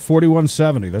go.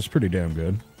 4170. That's pretty damn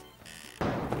good. Oh, I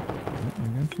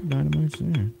got a few dynamites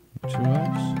there.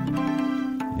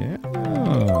 2x. Yeah.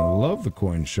 Love the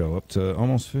coin show. Up to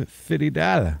almost 50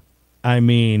 data. I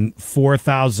mean,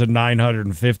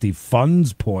 4,950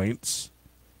 funds points.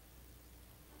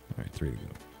 All right, 3 to go.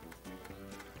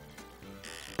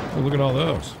 Oh, look at all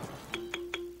those.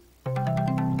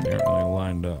 They're really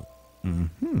lined up.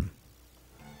 Mm-hmm.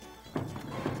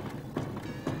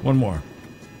 One more.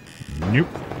 Nope.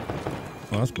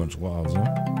 Oh, that's a bunch of wilds, huh?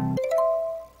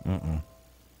 Uh-oh.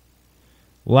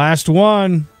 Last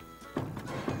one.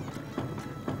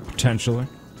 Potentially.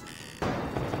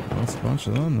 Well, that's a bunch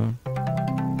of them, though.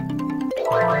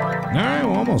 All right,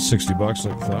 well, almost 60 bucks,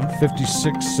 like that.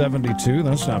 56.72.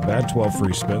 That's not bad. 12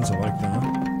 free spins. I like that.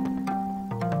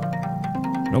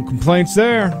 No complaints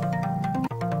there.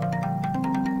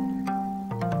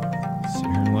 Let's sit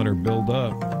here and let her build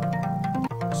up.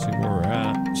 See where we're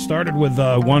at. Started with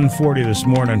 140 this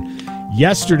morning.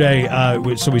 Yesterday,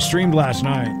 so we streamed last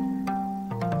night.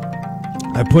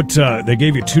 I put, they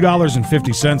gave you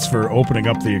 $2.50 for opening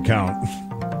up the account.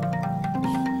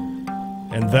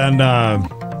 And then, I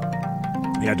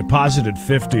deposited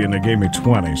 50 and they gave me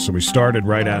 20. So we started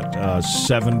right at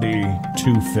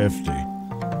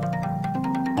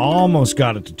 72.50. Almost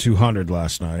got it to 200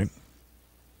 last night.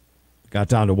 Got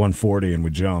down to 140 and we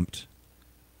jumped.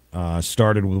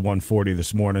 Started with 140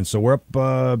 this morning, so we're up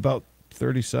about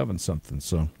 37 something.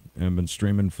 So I've been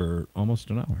streaming for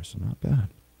almost an hour, so not bad.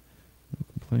 No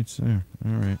complaints there.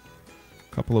 All right,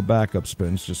 a couple of backup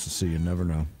spins just to see. You never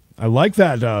know. I like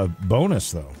that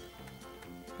bonus though.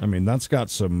 I mean, that's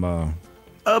got some.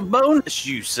 A bonus,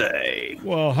 you say?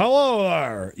 Well, hello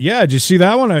there. Yeah, did you see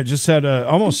that one? I just had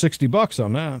almost 60 bucks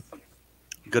on that.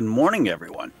 Good morning,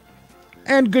 everyone.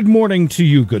 And good morning to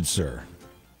you, good sir.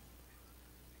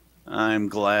 I'm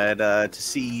glad to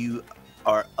see you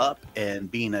are up and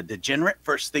being a degenerate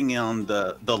first thing on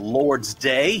the Lord's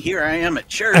Day. Here I am at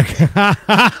church,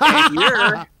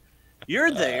 and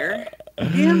you're there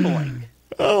gambling.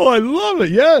 Oh, I love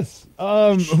it. Yes.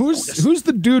 Who's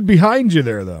the dude behind you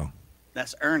there, though?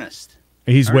 That's Ernest.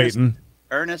 He's waiting.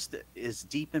 Ernest is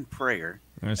deep in prayer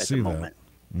I at see the that. moment.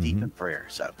 Deep in prayer.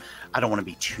 So I don't want to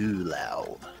be too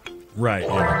loud. Right.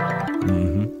 Yeah.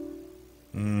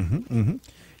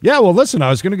 Yeah, well, listen, I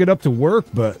was going to get up to work,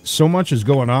 but so much is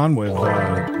going on with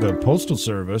the Postal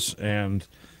Service, and,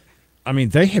 I mean,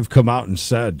 they have come out and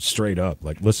said straight up,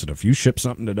 like, listen, if you ship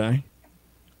something today,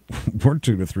 we're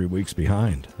 2 to 3 weeks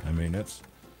behind. I mean, it's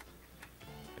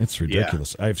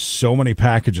ridiculous. Yeah. I have so many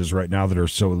packages right now that are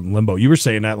so in limbo. You were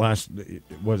saying that was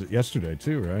it yesterday,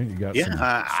 too, right? You got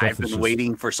I've been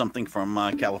waiting for something from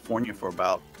California for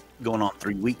about going on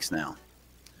 3 weeks now.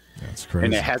 That's crazy.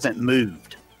 And it hasn't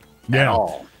moved at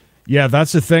all. Yeah,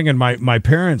 that's the thing. And my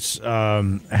parents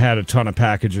had a ton of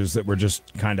packages that were just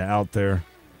kind of out there.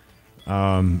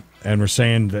 And we're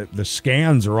saying that the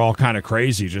scans are all kind of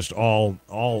crazy, just all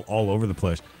over the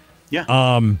place. Yeah.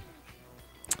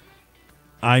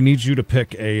 I need you to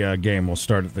pick a game. We'll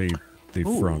start at the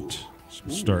front. So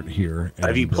we'll start here.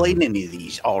 Have you played any of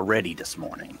these already this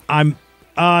morning?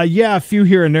 Yeah, a few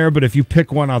here and there, but if you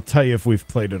pick one, I'll tell you if we've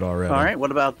played it already. All right.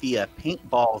 What about the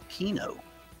paintball Keno?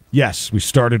 Yes, we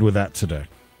started with that today.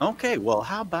 Okay, well,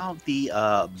 how about the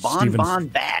Bon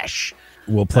Bash?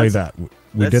 We'll play that.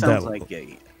 We did that. Like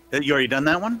you already done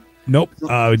that one? Nope.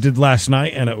 We did last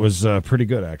night, and it was pretty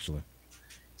good, actually.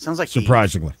 Sounds like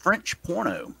surprisingly French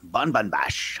porno. Bon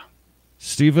Bash.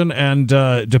 Stephen and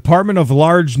Department of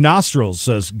Large Nostrils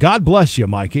says, God bless you,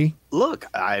 Mikey. Look,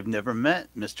 I've never met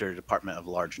Mr. Department of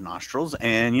Large Nostrils,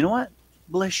 and you know what?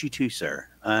 Bless you too, sir.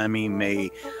 I mean, may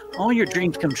all your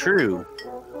dreams come true.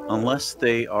 Unless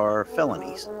they are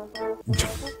felonies.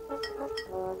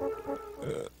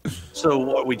 So,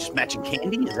 what, are we just matching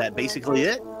candy? Is that basically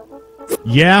it?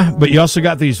 Yeah, but you also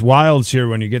got these wilds here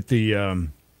when you get the...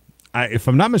 if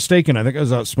I'm not mistaken, I think I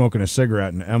was out smoking a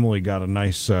cigarette, and Emily got a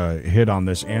nice hit on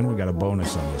this, and we got a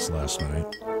bonus on this last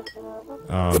night.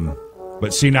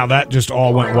 But see, now that just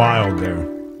all went wild there,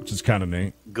 which is kind of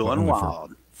neat. Going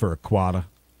wild. For a quada.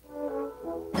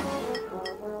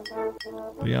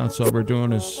 But yeah, that's all we're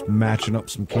doing is matching up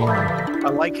some candy. I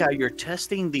like how you're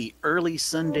testing the early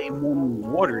Sunday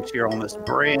morning waters here on this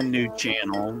brand new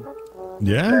channel.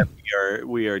 Yeah.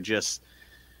 We are just,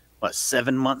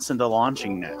 7 months into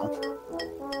launching now.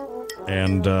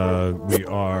 And we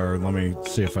are, let me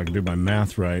see if I can do my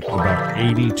math right, about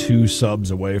 82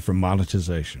 subs away from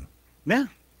monetization. Yeah.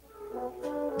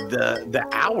 The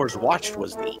hours watched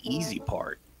was the easy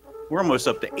part. We're almost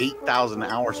up to 8,000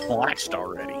 hours watched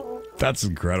already. That's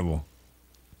incredible.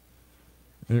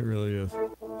 It really is.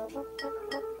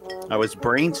 I was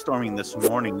brainstorming this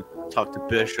morning, talked to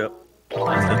Bishop.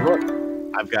 I said, look,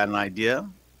 I've got an idea.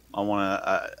 I want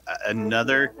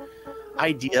another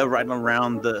idea right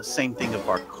around the same thing of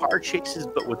our car chases,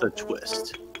 but with a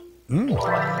twist. A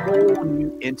whole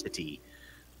new entity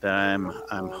that I'm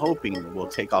hoping will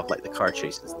take off like the car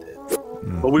chases did.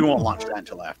 But we won't launch that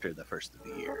until after the first of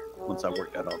the year, once I've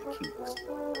worked out all the kinks.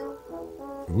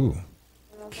 Ooh.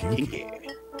 Kinky.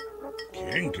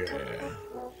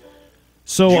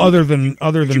 So other than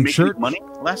church money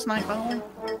last night, by the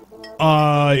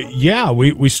way? Yeah,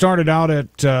 we started out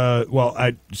at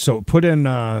I put in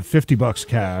 $50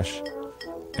 cash,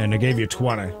 and they gave you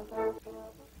 20.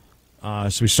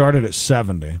 So we started at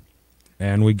 70,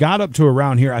 and we got up to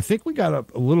around here. I think we got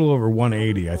up a little over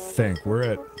 180. I think we're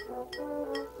at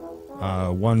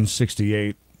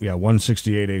 168. Yeah,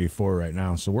 168.84 right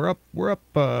now. So we're up.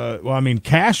 Well, I mean,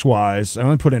 cash wise, I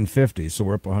only put in 50, so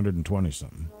we're up 120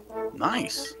 something.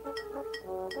 Nice.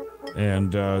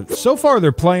 And so far,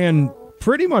 they're playing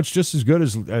pretty much just as good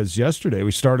as yesterday. We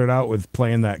started out with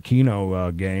playing that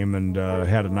Keno game and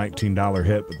had a $19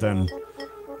 hit, but then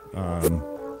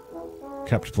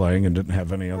kept playing and didn't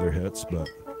have any other hits. But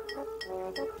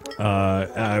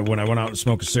when I went out and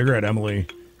smoked a cigarette, Emily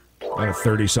had a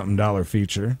 $30-something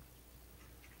feature.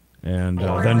 And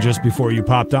then just before you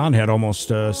popped on, had almost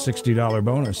a $60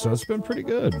 bonus. So it's been pretty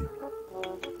good.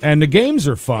 And the games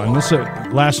are fun.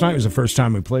 Last night was the first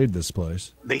time we played this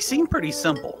place. They seem pretty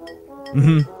simple.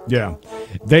 Yeah,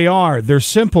 they are. They're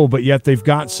simple, but yet they've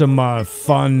got some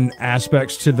fun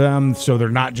aspects to them. So they're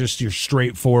not just your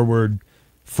straightforward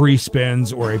free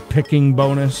spins or a picking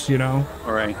bonus, you know?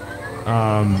 All right.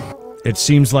 It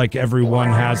seems like everyone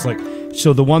has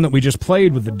so the one that we just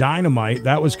played with the dynamite,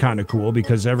 that was kind of cool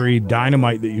because every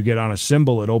dynamite that you get on a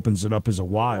symbol, it opens it up as a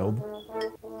wild.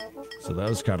 So that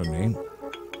was kind of neat.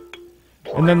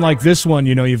 And then like this one,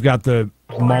 you know, you've got the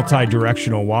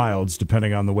multi-directional wilds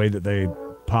depending on the way that they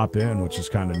pop in, which is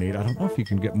kind of neat. I don't know if you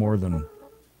can get more than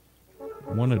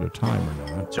one at a time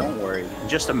or not. Don't worry. In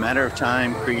just a matter of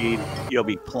time, Creed, you'll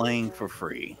be playing for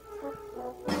free.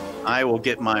 I will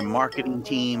get my marketing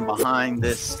team behind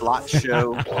this slot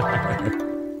show.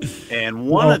 And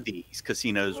one of these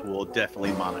casinos will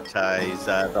definitely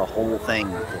monetize the whole thing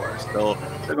for us.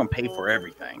 They're going to pay for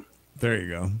everything. There you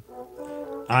go.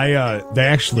 They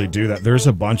actually do that. There's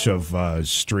a bunch of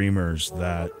streamers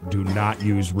that do not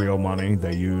use real money.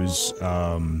 They use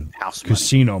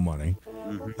casino money.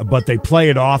 Mm-hmm. But they play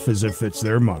it off as if it's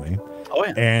their money. Oh,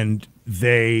 yeah. And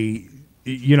they,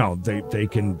 you know, they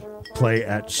can play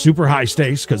at super high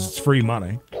stakes because it's free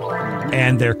money.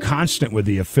 And they're constant with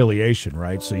the affiliation,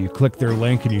 right? So you click their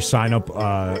link and you sign up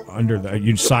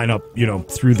you sign up, you know,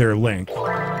 through their link.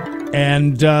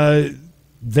 And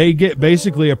they get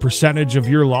basically a percentage of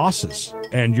your losses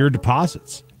and your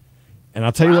deposits. And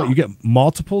I'll tell you what, you get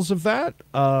multiples of that.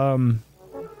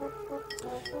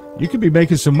 You could be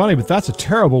making some money, but that's a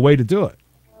terrible way to do it.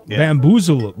 Yeah.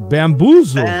 Bamboozled.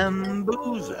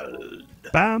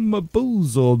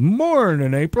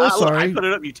 Morning, April. Sorry. Look, I put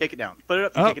it up, you take it down. Put it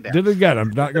up, you take it down. Did it again.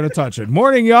 I'm not going to touch it.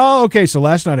 Morning, y'all. Okay, so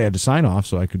last night I had to sign off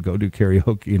so I could go do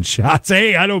karaoke and shots.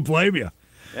 Hey, I don't blame you.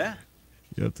 Yeah.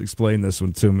 You have to explain this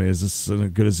one to me. Is this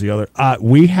as good as the other?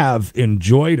 We have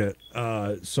enjoyed it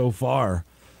so far.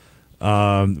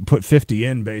 Put 50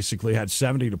 in, basically. Had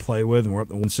 70 to play with, and we're up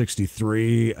to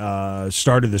 163.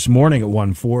 Started this morning at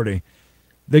 140.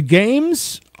 The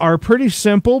games are pretty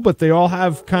simple, but they all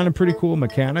have kind of pretty cool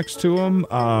mechanics to them.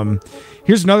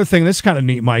 Here's another thing. This is kind of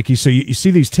neat, Mikey. So you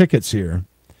see these tickets here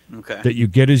that you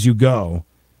get as you go,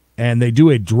 and they do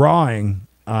a drawing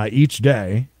each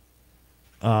day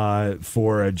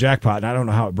for a jackpot. And I don't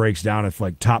know how it breaks down, if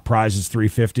like top prize is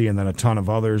 350 and then a ton of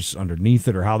others underneath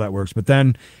it, or how that works. But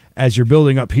then as you're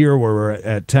building up here where we're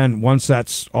at 10, once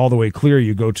that's all the way clear,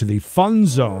 you go to the fun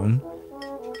zone.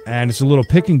 And it's a little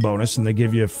picking bonus, and they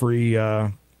give you free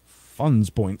funds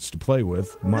points to play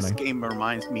with. Money. This game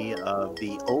reminds me of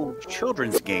the old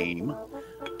children's game,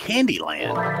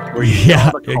 Candyland. Where you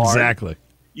exactly.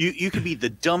 You could be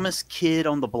the dumbest kid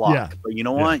on the block, but you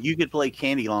know what? You could play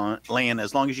Candyland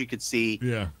as long as you could see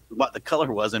what the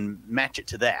color was and match it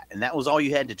to that. And that was all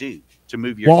you had to do to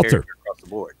move your character across the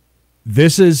board.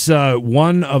 This is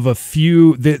one of a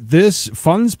few. This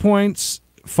Funds Point,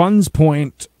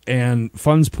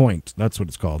 that's what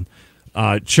it's called.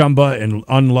 Chumba and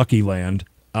Unlucky Land.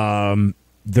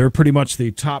 They're pretty much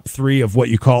the top three of what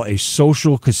you call a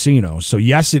social casino. So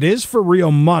yes, it is for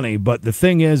real money, but the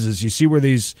thing is you see where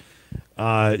these,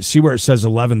 see where it says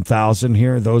 11,000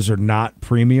 here? Those are not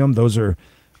premium. Those are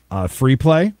free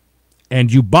play,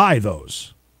 and you buy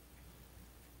those.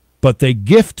 But they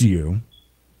gift you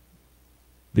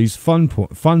these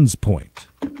funds point.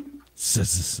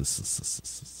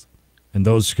 And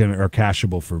those are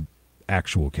cashable for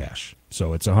actual cash.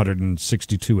 So it's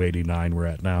 162.89 we're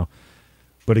at now.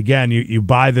 But again, you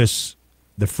buy this,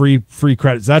 the free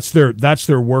credits. That's their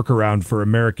workaround for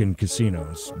American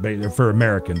casinos, for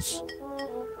Americans,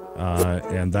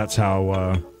 and that's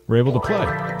how we're able to play.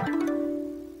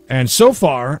 And so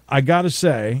far, I got to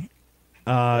say,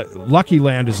 Lucky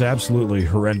Land is absolutely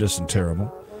horrendous and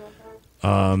terrible.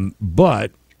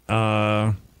 But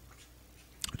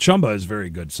Chumba is very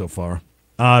good so far,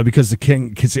 because the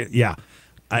king.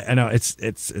 I know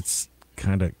it's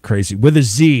kind of crazy with a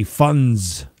Z.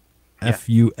 Funds,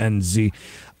 FUNZ.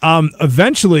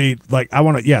 Eventually, like I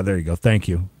want to. Yeah, there you go. Thank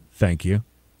you. Eventually,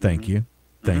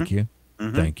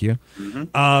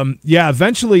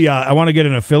 I want to get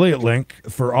an affiliate link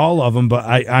for all of them, but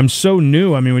I'm so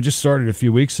new. I mean, we just started a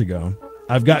few weeks ago.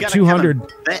 I've got 200.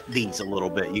 Kind of vet these a little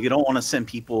bit. You don't want to send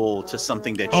people to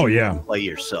something that you can play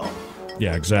yourself.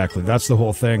 Yeah, exactly. That's the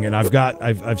whole thing. And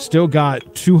I've still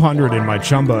got 200 in my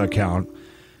Chumba account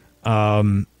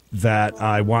that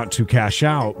I want to cash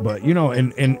out. But you know,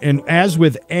 and as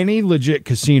with any legit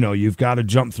casino, you've got to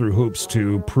jump through hoops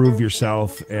to prove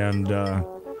yourself and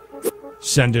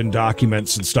send in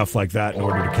documents and stuff like that in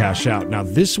order to cash out. Now,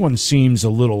 this one seems a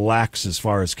little lax as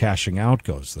far as cashing out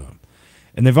goes, though.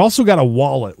 And they've also got a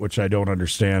wallet, which I don't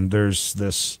understand. There's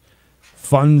this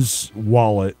funds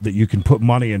wallet that you can put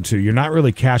money into. You're not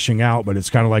really cashing out, but it's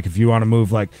kind of like if you want to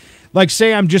move, like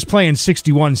say I'm just playing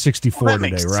 61, 64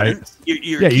 today, right?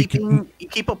 You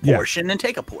keep a portion and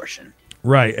take a portion.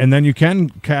 Right, and then you can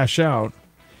cash out.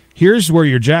 Here's where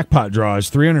your jackpot draw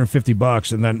is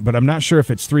 $350, and then, but I'm not sure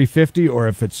if it's $350 or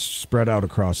if it's spread out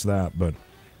across that. But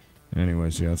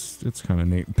anyways, yeah, it's kind of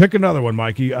neat. Pick another one,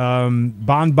 Mikey.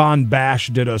 Bon Bon Bash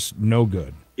did us no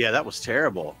good. Yeah, that was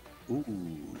terrible.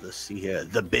 Ooh, let's see here.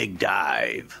 The big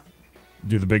dive.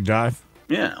 Do the big dive?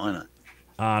 Yeah, why not?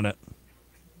 On it.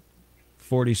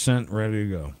 40 cent, ready to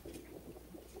go.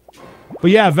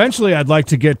 But yeah, eventually I'd like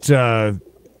to get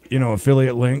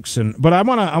affiliate links, but I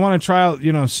wanna try out,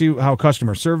 see how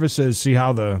customer service is, see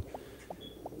how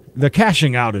the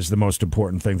cashing out is the most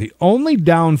important thing. The only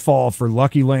downfall for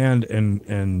Lucky Land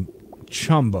and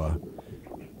Chumba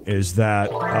is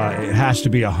that it has to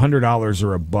be $100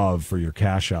 or above for your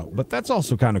cash out. But that's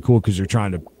also kind of cool because you're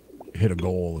trying to hit a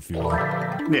goal, if you will.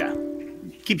 Yeah,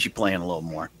 keeps you playing a little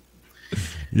more.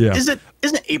 Yeah. Isn't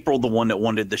April the one that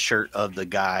wanted the shirt of the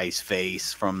guy's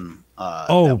face from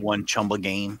that one Chumba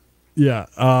game? Yeah.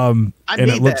 I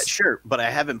made that shirt, but I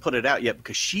haven't put it out yet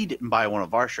because she didn't buy one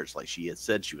of our shirts like she had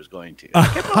said she was going to.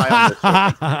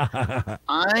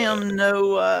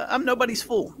 I'm nobody's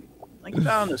fool. I can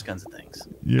buy on those kinds of things.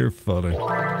 You're funny.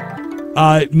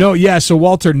 No, yeah. So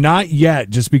Walter, not yet.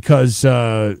 Just because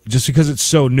it's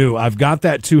so new. I've got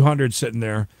that 200 sitting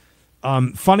there.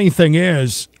 Funny thing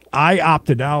is, I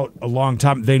opted out a long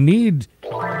time. They need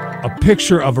a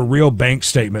picture of a real bank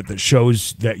statement that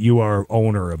shows that you are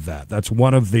owner of that. That's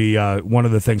one of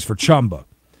the things for Chumba.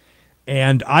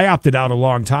 And I opted out a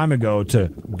long time ago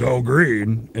to go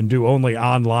green and do only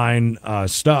online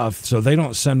stuff, so they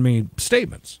don't send me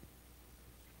statements.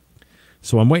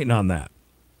 So I'm waiting on that.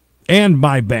 And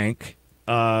my bank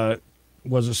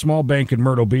was a small bank in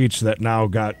Myrtle Beach that now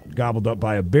got gobbled up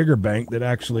by a bigger bank that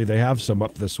actually they have some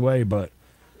up this way, but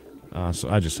so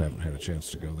I just haven't had a chance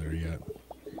to go there yet.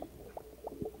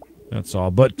 That's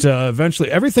all. But eventually,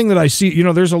 everything that I see,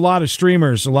 there's a lot of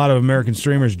streamers, a lot of American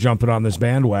streamers jumping on this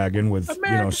bandwagon with,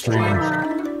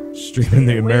 streaming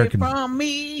the American. From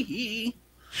me,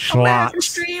 schlots.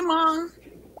 Streamer,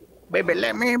 baby,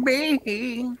 let me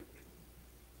be.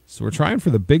 So we're trying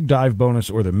for the big dive bonus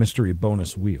or the mystery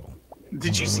bonus wheel.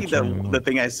 Did you see the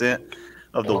thing I sent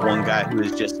of the one guy who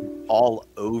is just all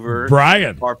over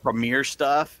Brian our premiere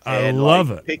stuff? I and love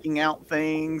it. Picking out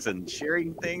things and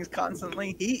sharing things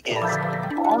constantly. He is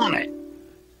on it.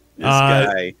 This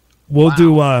guy.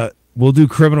 We'll do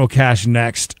criminal cash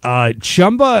next.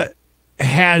 Chumba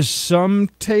has some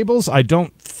tables. I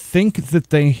don't think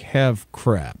that they have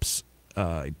craps.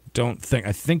 I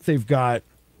think they've got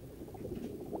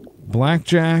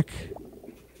blackjack.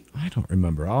 I don't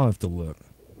remember. I'll have to look.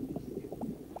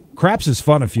 Craps is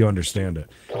fun if you understand it.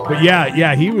 But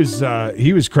yeah, he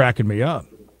was cracking me up.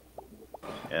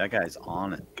 Yeah, that guy's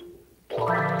on it.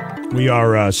 We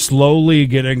are slowly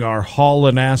getting our haul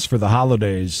and ass for the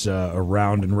holidays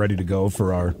around and ready to go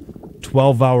for our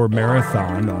 12-hour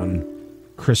marathon on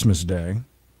Christmas Day.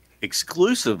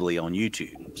 Exclusively on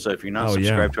YouTube. So if you're not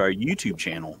subscribed to our YouTube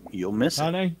channel, you'll miss it.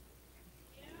 Honey?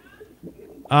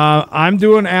 I'm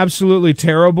doing absolutely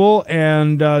terrible,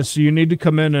 and so you need to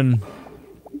come in and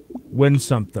win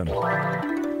something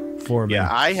for me. Yeah,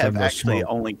 I have actually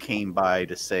only came by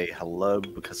to say hello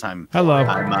because I'm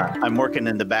working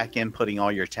in the back end, putting all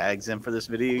your tags in for this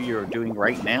video you're doing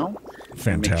right now.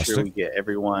 Fantastic. Make sure we get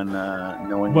everyone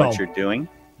knowing what you're doing.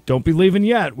 Don't be leaving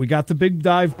yet. We got the big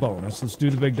dive bonus. Let's do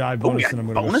the big dive bonus, and I'm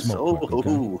going to bonus. Smoke quick,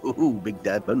 okay? Big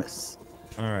dive bonus.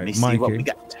 All right, let me see what we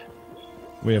got.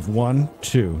 We have 1,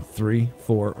 2, 3,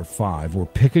 4, or 5. We're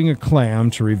picking a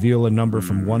clam to reveal a number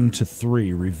from 1 to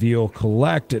 3. Reveal,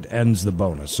 collect, it ends the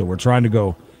bonus. So we're trying to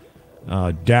go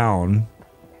down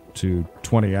to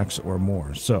 20x or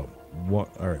more. So, all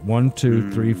right, 1, 2,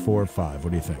 3, 4, 5.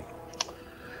 What do you think?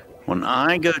 When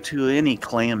I go to any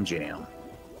clam jam,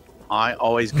 I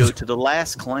always go to the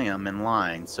last clam in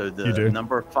line. So the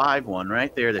number 5 one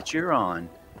right there that you're on,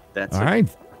 that's all right.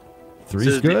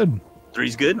 3's good.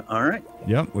 3's good. All right.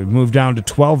 Yep, we've moved down to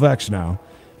 12x now.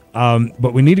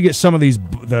 But we need to get some of these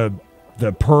the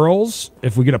pearls.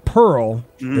 If we get a pearl,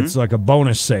 it's like a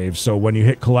bonus save. So when you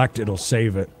hit collect, it'll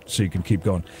save it so you can keep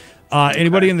going.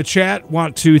 Anybody in the chat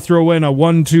want to throw in a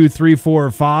 1, 2, 3, 4,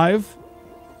 or 5?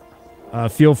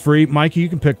 Feel free. Mikey, you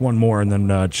can pick one more, and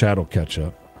then chat will catch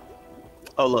up.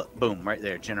 Oh, look. Boom. Right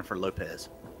there. Jennifer Lopez.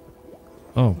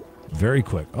 Oh, very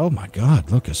quick. Oh, my God.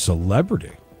 Look, a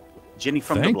celebrity. Jenny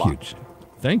from the block.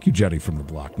 Thank you, Jenny from the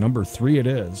block. Number 3 it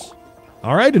is.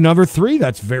 All right, number 3.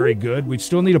 That's very good. We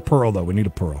still need a pearl, though. We need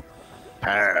a pearl.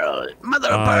 Pearl. Mother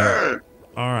of pearl.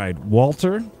 All right.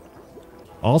 Walter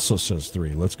also says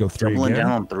 3. Let's go 3 Doubling again.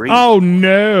 down on 3. Oh,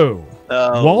 no.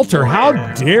 Walter, how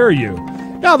dare you?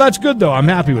 No, that's good, though. I'm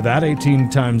happy with that. 18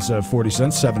 times 40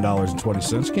 cents,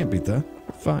 $7.20. Can't beat that.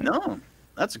 Fine. No,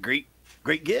 that's a great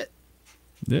get.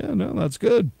 Yeah, no, that's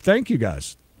good. Thank you,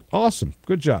 guys. Awesome.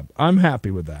 Good job. I'm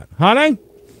happy with that. Honey?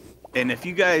 And if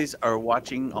you guys are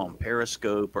watching on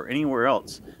Periscope or anywhere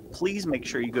else, please make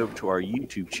sure you go to our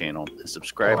YouTube channel and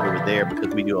subscribe over there,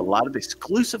 because we do a lot of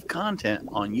exclusive content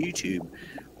on YouTube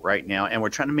right now, and we're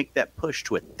trying to make that push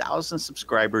to 1,000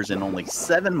 subscribers in only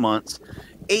 7 months,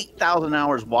 8,000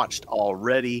 hours watched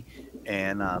already,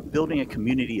 and building a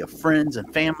community of friends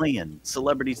and family and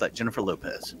celebrities like Jennifer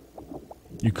Lopez.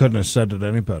 You couldn't have said it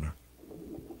any better.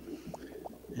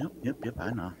 Yep,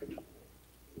 I know.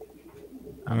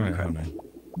 All right, honey.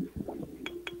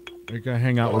 We're going to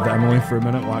hang out with Emily for a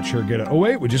minute, watch her get it. Oh,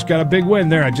 wait, we just got a big win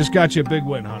there. I just got you a big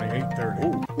win, honey. 8:30.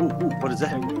 Ooh, what is that?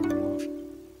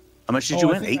 How much did you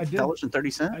win?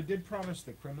 $8.30? I did promise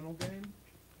the criminal game.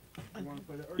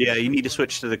 Yeah, you need to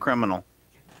switch to the criminal.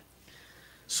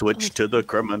 Switch to the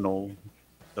criminal.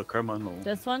 The criminal.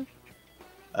 This one?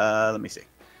 Let me see.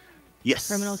 Yes.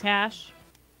 Criminal Cash?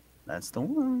 That's the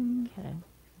one. Okay.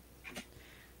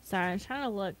 Sorry, I'm trying to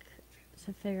look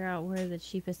to figure out where the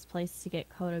cheapest place to get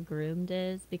Coda groomed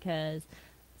is, because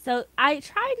so I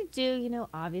try to do, you know,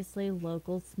 obviously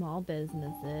local small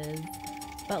businesses,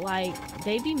 but like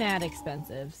they'd be mad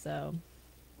expensive, so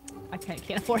I can't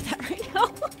afford that right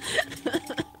now.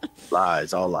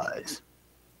 Lies, all lies.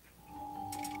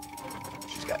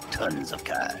 She's got tons of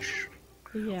cash.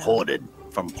 Yeah. Hoarded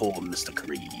from poor Mr.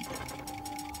 Creed.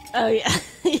 Oh yeah.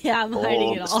 Yeah, I'm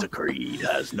hiding it all. Mr. Creed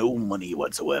has no money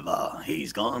whatsoever.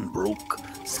 He's gone broke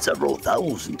several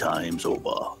thousand times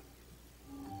over.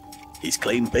 He's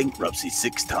claimed bankruptcy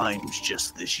 6 times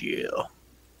just this year.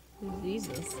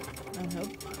 Jesus. I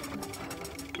hope.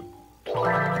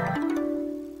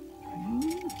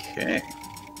 Okay.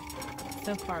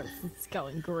 So far, it's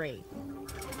going great.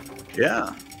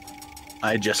 Yeah.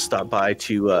 I just stopped by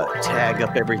to tag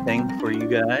up everything for you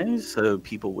guys so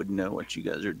people would know what you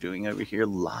guys are doing over here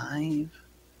live.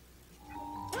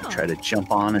 Try to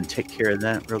jump on and take care of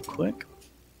that real quick.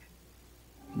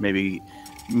 Maybe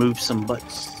move some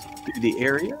butts through the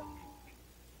area.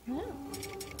 Yeah.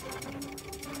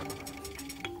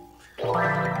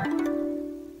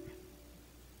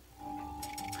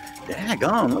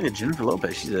 Daggone, look at Jennifer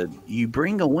Lopez. She said, you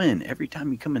bring a win every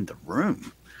time you come in the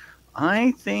room.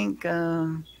 I think, I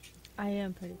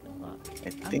am pretty good luck.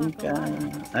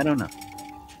 I don't know.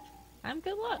 I'm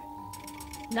good luck.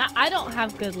 Not, I don't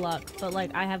have good luck, but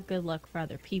like I have good luck for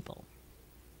other people.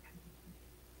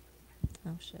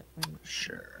 Oh shit. Wait a minute.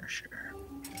 Sure.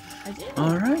 I did.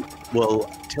 All right. Well,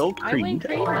 tell Creed. I win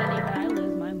Creed money, but I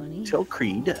lose my money. Tell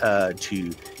Creed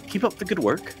to keep up the good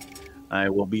work. I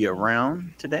will be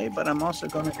around today, but I'm also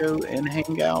going to go and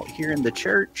hang out here in the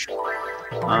church.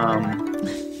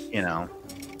 You know,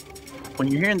 when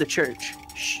you're here in the church,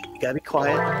 you gotta be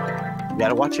quiet. You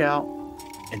gotta watch out,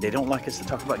 and they don't like us to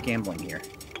talk about gambling here.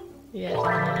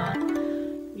 Yeah.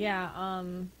 Yeah.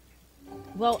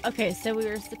 Well, okay. So we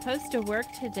were supposed to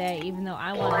work today, even though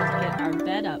I wanted to get our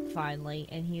bed up finally,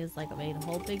 and he was like, made a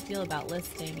whole big deal about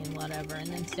listing and whatever. And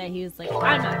then today he was like,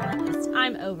 I'm not gonna list.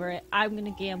 I'm over it. I'm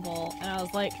gonna gamble. And I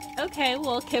was like, okay,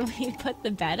 well, can we put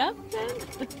the bed up then?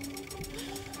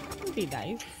 That'd be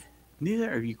nice.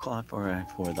 Neither of you qualify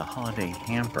for the holiday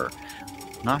hamper.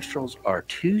 Nostrils are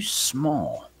too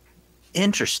small.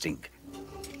 Interesting.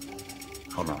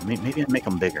 Hold on. Maybe I'll make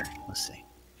them bigger. Let's see.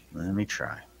 Let me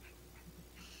try.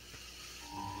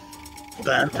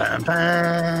 Bam, bam,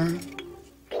 bam.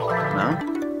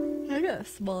 No? I got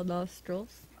small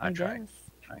nostrils. I tried.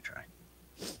 guess. I tried.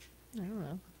 I don't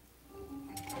know.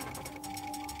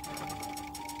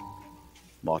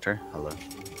 Walter, hello.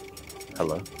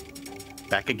 Hello.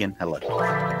 Back again. Hello.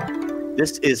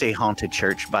 This is a haunted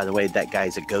church, by the way. That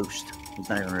guy's a ghost. He's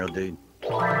not even a real dude.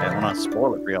 I don't want to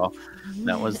spoil it for y'all.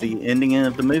 That was the ending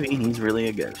of the movie. He's really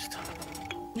a ghost.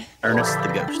 Ernest the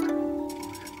Ghost.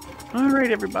 All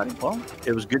right, everybody. Well,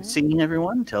 it was good seeing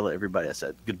everyone. Tell everybody I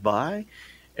said goodbye.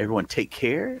 Everyone take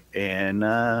care and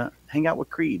hang out with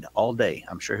Creed all day.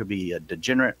 I'm sure he'll be a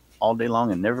degenerate all day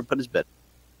long and never put his bed.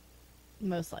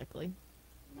 Most likely.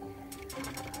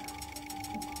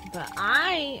 But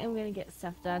I am going to get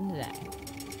stuff done today.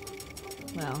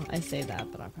 Well, I say that,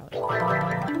 but I probably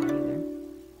won't do it either.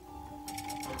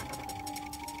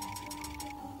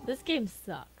 This game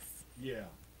sucks. Yeah.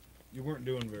 You weren't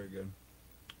doing very good.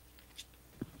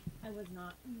 I was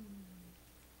not.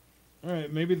 All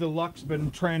right, maybe the luck's been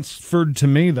transferred to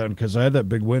me then, because I had that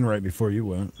big win right before you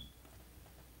went.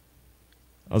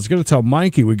 I was going to tell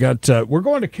Mikey we're going to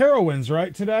Carowinds,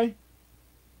 right, today?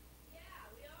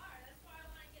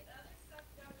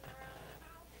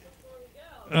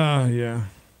 Yeah.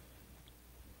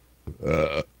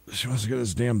 She wants to get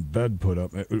this damn bed put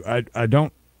up. I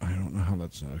don't know how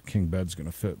that's king bed's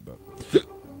gonna fit, but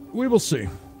we will see.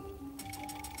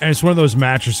 And it's one of those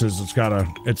mattresses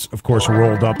it's of course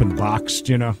rolled up and boxed,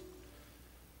 you know.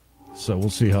 So we'll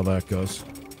see how that goes.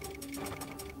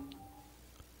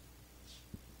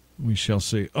 We shall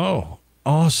see. Oh,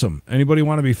 awesome. Anybody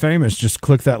want to be famous? Just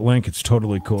click that link. It's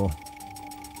totally cool.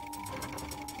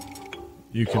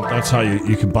 That's how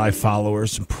you can buy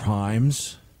followers and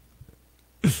primes.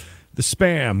 The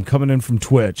spam coming in from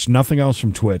Twitch. Nothing else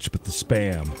from Twitch but the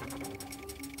spam.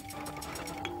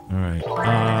 All right.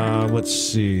 Let's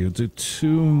see. We'll do 2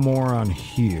 more on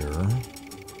here.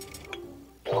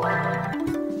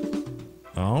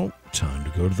 Oh, time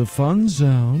to go to the fun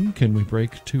zone. Can we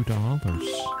break $2?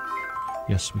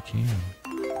 Yes, we can.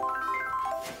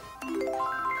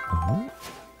 Oh.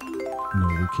 No,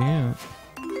 we can't.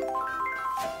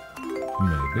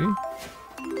 Maybe.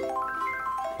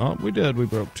 Oh, we did. We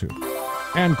broke 2.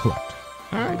 And clicked.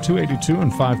 All right, 282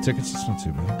 and 5 tickets. It's not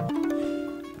too bad.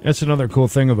 That's another cool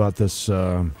thing about this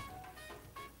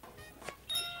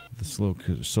this little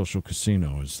social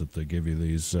casino is that they give you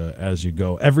these as you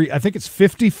go. I think it's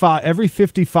 55. Every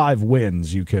 55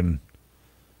 wins, you can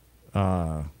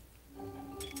go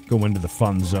into the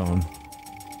fun zone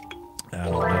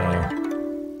and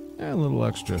a little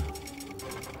extra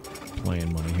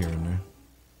playing money here and there.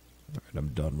 All right, I'm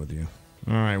done with you.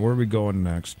 All right, where are we going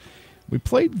next? We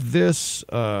played this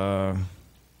last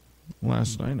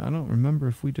night. I don't remember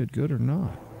if we did good or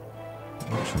not.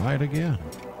 I'll try it again.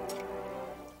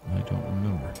 I don't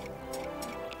remember.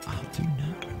 I do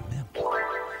not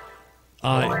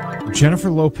remember. Jennifer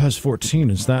Lopez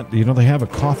 14, is that, you know, they have a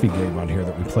coffee game on here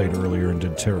that we played earlier and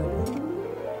did terrible.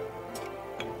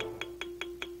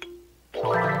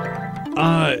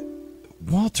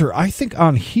 Walter, I think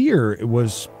on here it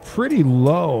was pretty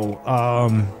low. I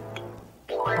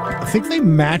think they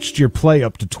matched your play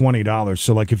up to $20.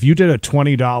 So, like, if you did a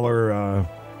 $20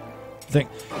 thing,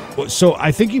 so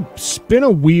I think you spin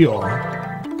a wheel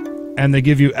and they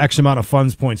give you X amount of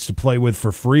funds points to play with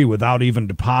for free without even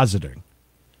depositing.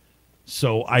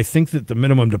 So I think that the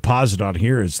minimum deposit on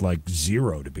here is like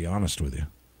 0, to be honest with you.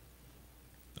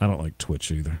 I don't like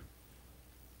Twitch either.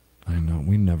 I know,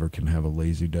 we never can have a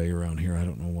lazy day around here. I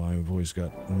don't know why. We've always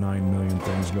got 9 million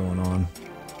things going on.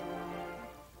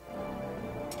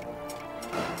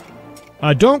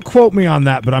 Don't quote me on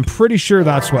that, but I'm pretty sure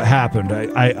that's what happened.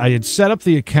 I had set up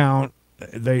the account.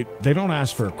 They don't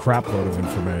ask for a crap load of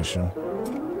information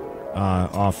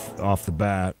off the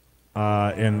bat.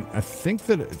 And I think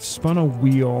that it spun a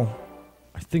wheel.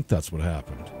 I think that's what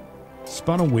happened.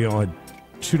 Spun a wheel, had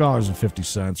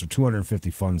 $2.50 or 250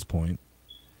 funds point.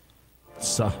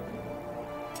 So,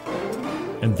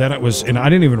 and then it was, and I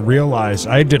didn't even realize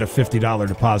I did a $50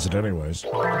 deposit anyways.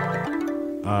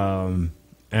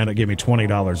 And it gave me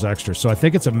 $20 extra. So I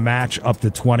think it's a match up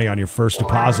to 20 on your first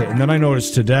deposit. And then I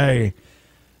noticed today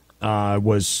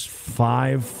was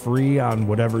 5 free on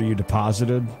whatever you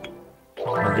deposited.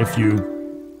 Or if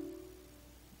you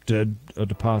did a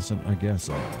deposit, I guess.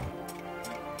 I don't know.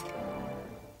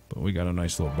 But we got a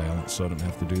nice little balance, so I didn't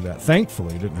have to do that.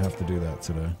 Thankfully, didn't have to do that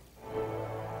today.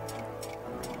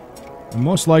 And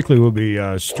most likely we'll be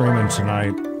streaming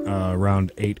tonight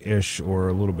around 8-ish or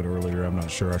a little bit earlier. I'm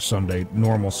not sure. Our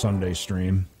normal Sunday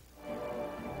stream.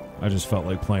 I just felt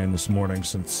like playing this morning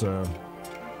since I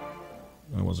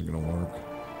wasn't going to work.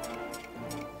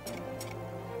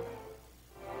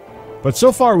 But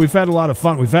so far, we've had a lot of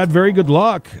fun. We've had very good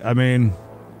luck. I mean,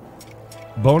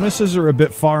 bonuses are a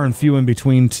bit far and few in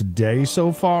between today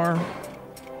so far.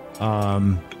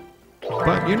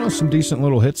 But, you know, some decent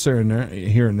little hits here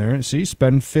and there. See,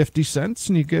 spend 50 cents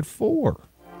and you get 4.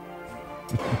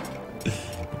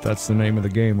 But that's the name of the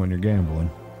game when you're gambling.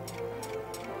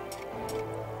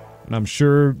 And I'm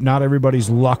sure not everybody's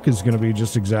luck is going to be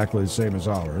just exactly the same as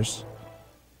ours.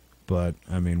 But,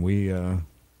 I mean,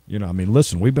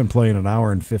 listen, we've been playing an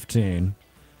hour and 15.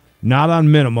 Not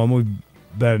on minimum. We've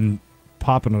been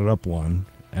popping it up one.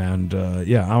 And,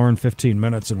 hour and 15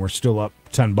 minutes, and we're still up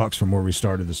 $10 from where we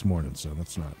started this morning. So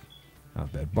that's not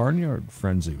bad. Barnyard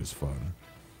Frenzy was fun.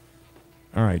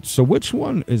 All right, so which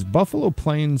one is Buffalo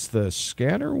Plains, the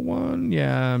scatter one?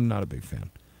 Yeah, I'm not a big fan.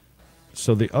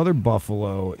 So the other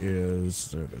Buffalo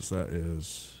is, there it is, that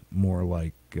is more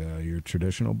like your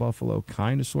traditional Buffalo,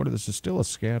 kind of, sort of. This is still a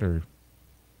scatter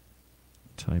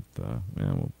type.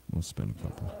 We'll spin a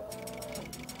couple.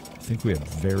 I think we had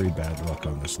very bad luck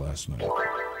on this last night,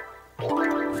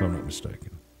 if I'm not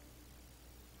mistaken.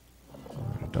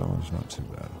 $1 not too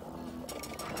bad.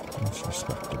 That's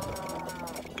respectable.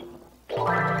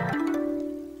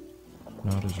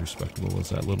 Not as respectable as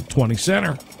that little 20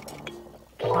 center.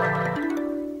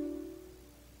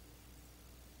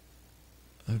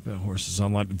 bet horses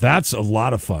online. That's a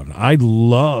lot of fun. I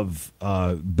love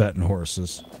betting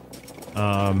horses.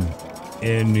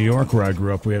 In New York, where I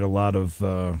grew up, we had a lot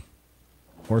of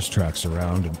horse tracks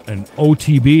around, and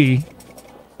OTB,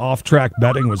 off-track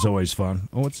betting, was always fun.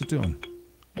 Oh, what's it doing?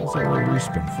 What's that little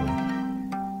respin for?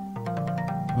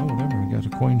 Oh, whatever. We got a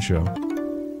coin show.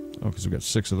 Oh, because we got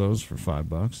 6 of those for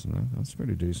 $5. That's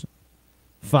pretty decent.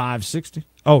 $5.60.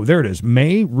 Oh, there it is.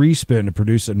 May respin to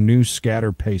produce a new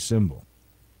scatter pay symbol.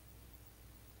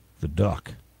 The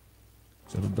duck.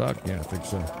 Is that a duck? Yeah, I think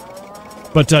so.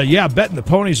 But, yeah, betting the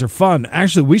ponies are fun.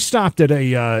 Actually, we stopped at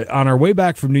on our way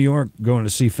back from New York going to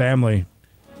see family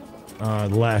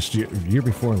last year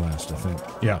before last, I think.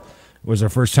 Yeah, it was our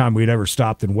first time we'd ever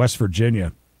stopped in West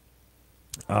Virginia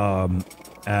at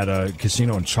a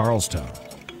casino in Charlestown.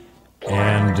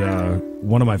 And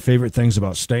one of my favorite things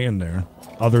about staying there,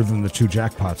 other than the 2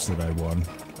 jackpots that I won,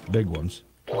 big ones,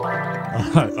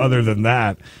 other than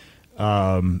that,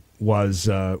 was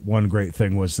one great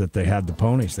thing was that they had the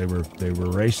ponies. They were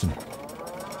racing,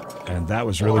 and that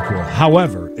was really cool.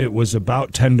 However, it was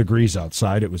about 10 degrees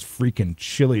outside. It was freaking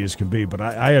chilly as can be, but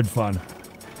I had fun.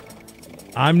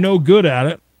 I'm no good at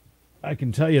it, I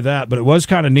can tell you that, but it was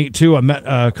kind of neat too. I met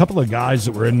a couple of guys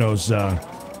that were in those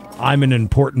I'm an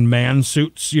important man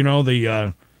suits, you know,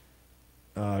 the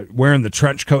wearing the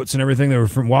trench coats and everything. They were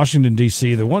from Washington,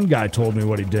 D.C. The one guy told me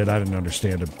what he did. I didn't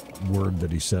understand a word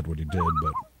that he said what he did,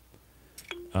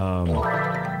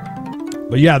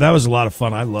 but yeah, that was a lot of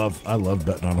fun. I love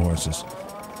betting on horses.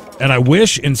 And I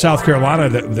wish in South Carolina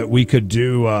that we could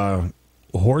do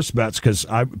horse bets, because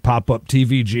I pop up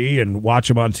TVG and watch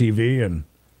them on TV, and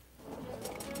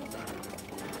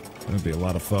it would be a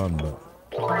lot of fun. But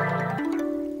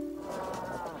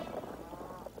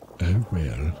oh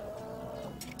man,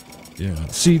 yeah.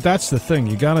 See, that's the thing.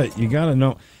 You gotta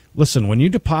know. Listen, when you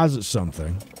deposit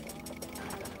something,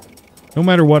 no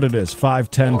matter what it is, 5,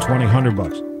 10, 20,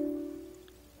 $100,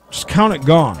 just count it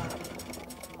gone.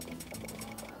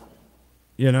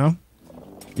 You know,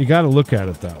 you got to look at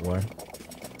it that way.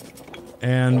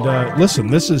 And listen,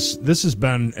 this has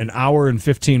been an hour and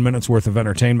 15 minutes worth of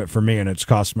entertainment for me, and it's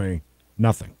cost me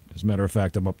nothing. As a matter of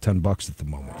fact, I'm up $10 at the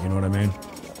moment. You know what I mean?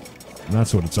 And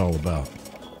that's what it's all about.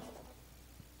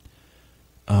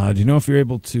 Do you know if you're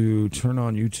able to turn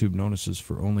on YouTube notices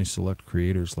for only select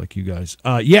creators like you guys?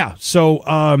 Yeah. So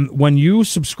when you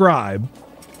subscribe,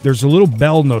 there's a little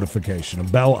bell notification, a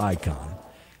bell icon,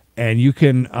 and you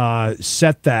can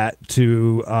set that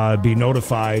to be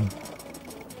notified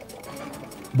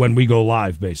when we go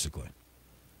live, basically.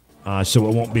 So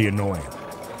it won't be annoying.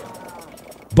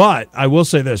 But I will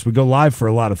say this. We go live for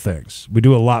a lot of things. We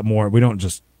do a lot more. We don't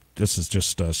just, this is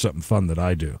just something fun that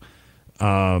I do.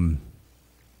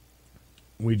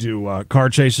 We do car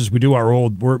chases. We do our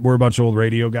old, we're a bunch of old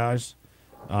radio guys.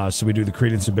 So we do the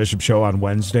Credence and Bishop show on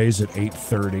Wednesdays at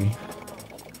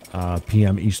 8:30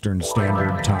 p.m. Eastern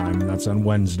Standard Time. That's on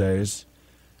Wednesdays.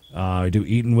 I do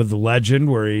Eating with the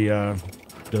Legend, where he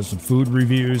does some food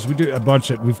reviews. We do a bunch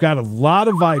of, we've got a lot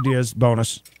of ideas.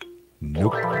 Bonus.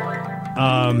 Nope.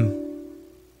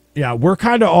 Yeah, we're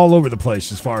kind of all over the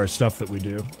place as far as stuff that we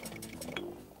do.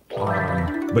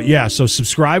 But yeah, so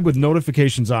subscribe with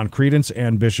notifications on Credence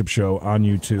and Bishop Show on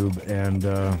YouTube, and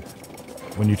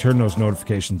when you turn those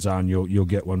notifications on, you'll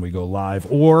get when we go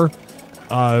live, or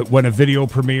when a video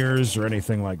premieres or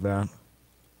anything like that.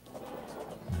 All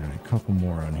right, a couple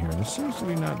more on here. This seems to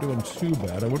be not doing too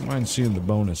bad. I wouldn't mind seeing the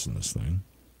bonus in this thing.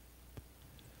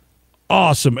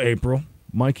 Awesome, April.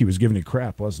 Mikey was giving you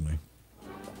crap, wasn't he?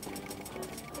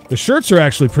 The shirts are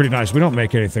actually pretty nice. We don't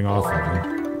make anything off of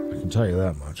them. I can tell you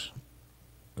that much.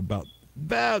 About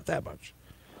that much.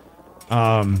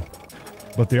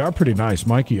 But they are pretty nice.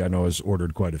 Mikey, I know, has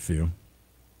ordered quite a few.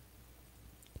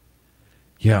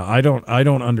 Yeah, I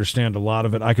don't understand a lot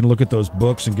of it. I can look at those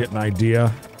books and get an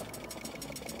idea.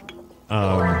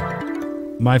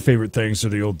 My favorite things are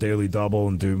the old Daily Double,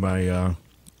 and do my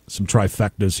some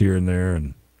trifectas here and there,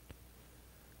 and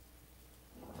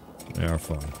they are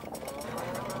fun.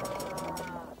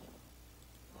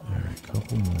 All right, a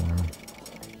couple more.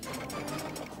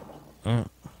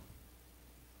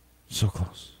 So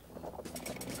close.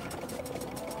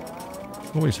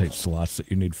 Always hate slots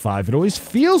that you need 5. It always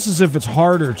feels as if it's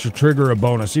harder to trigger a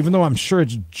bonus, even though I'm sure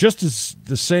it's just as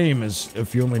the same as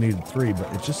if you only needed 3,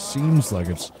 but it just seems like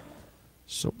it's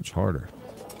so much harder.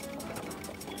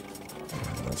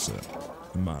 Right, that's it.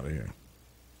 I'm out of here.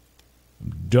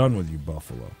 I'm done with you,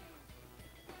 Buffalo.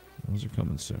 Those are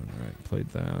coming soon. All right, played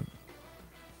that.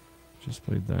 Just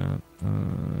played that. We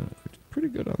did pretty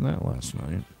good on that last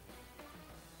night.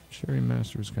 Cherry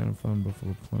Master was kind of fun.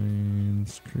 Buffalo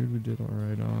Plains. Crude we did all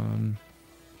right on.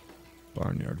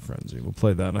 Barnyard Frenzy. We'll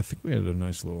play that. I think we had a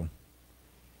nice little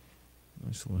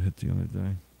hit the other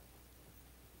day.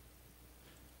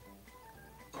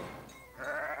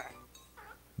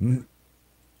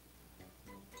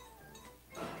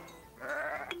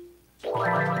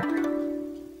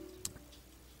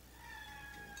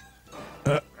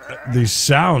 These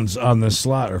sounds on this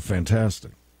slot are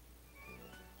fantastic.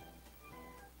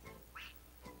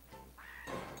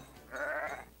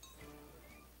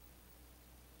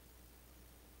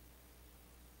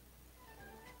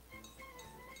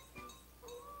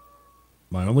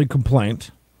 My only complaint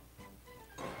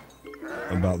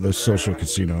about this social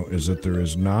casino is that there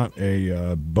is not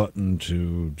a button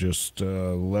to just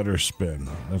let her spin.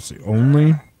 That's the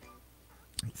only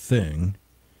thing,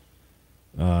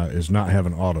 is not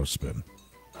having auto spin.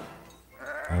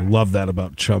 I love that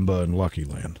about Chumba and Lucky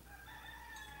Land.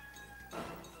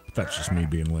 But that's just me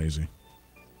being lazy.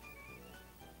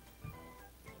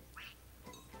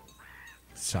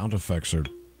 Sound effects are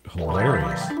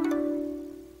hilarious.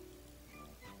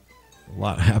 A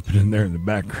lot happening there in the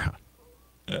background.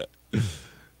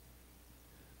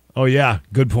 Oh, yeah.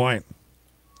 Good point.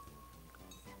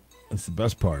 That's the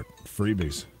best part.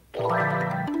 Freebies.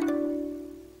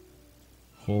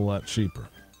 Whole lot cheaper.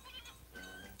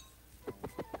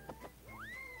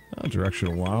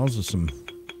 Directional Wilds with some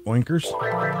oinkers.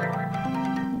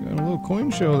 Got a little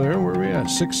coin show there. Where are we at?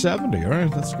 670. All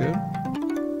right, that's good.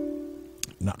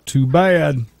 Not too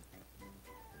bad.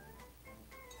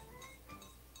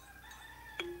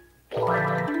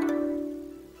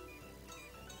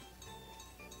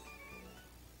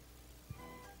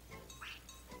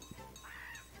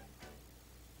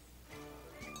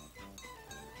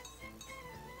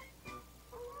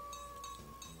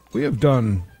 We have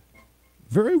done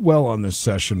very well on this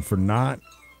session for not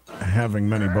having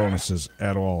many bonuses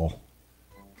at all.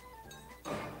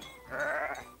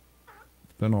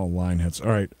 Been all line hits. All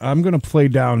right, I'm going to play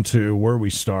down to where we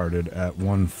started at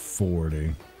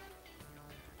 140.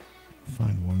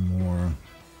 Find one more.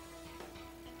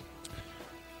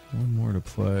 One more to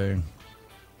play.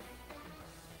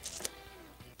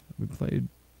 We played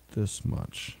this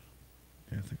much.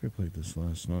 Yeah, I think I played this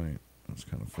last night. That was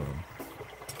kind of fun.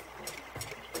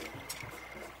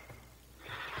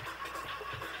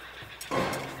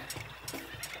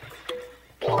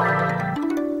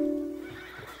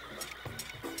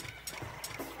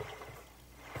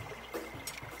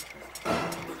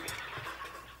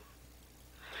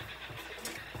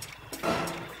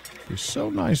 It's so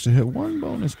nice to hit one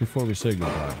bonus before we say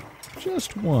goodbye.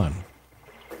 Just one.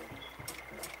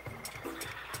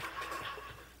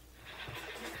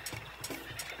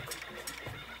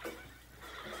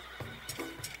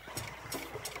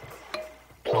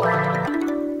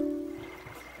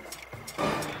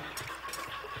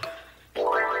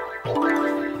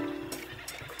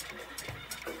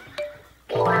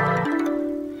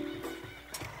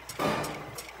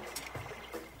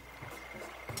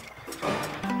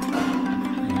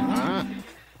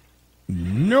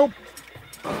 Nope.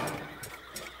 All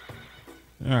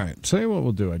right, tell you what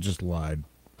we'll do. I just lied.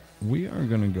 We are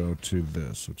going to go to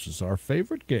this, which is our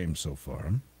favorite game so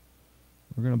far.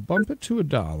 We're going to bump it to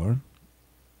 $1,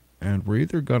 and we're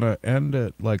either going to end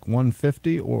at like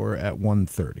 150 or at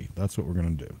 130. That's what we're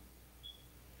going to do.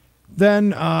 Then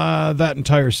that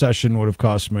entire session would have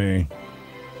cost me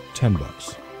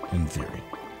 $10 in theory.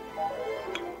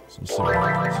 So let's see what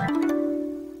happens.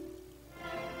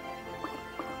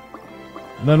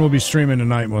 And then we'll be streaming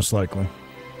tonight, most likely,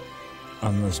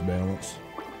 on this balance.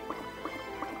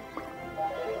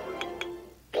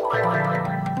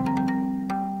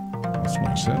 That's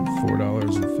nice,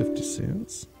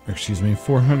 $4.50. Excuse me,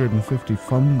 450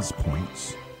 funds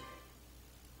points.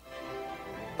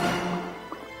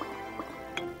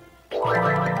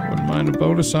 Wouldn't mind a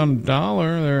bonus on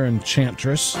 $1 there,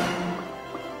 Enchantress.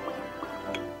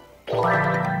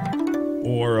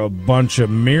 Or a bunch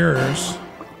of mirrors.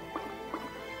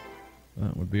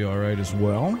 That would be all right as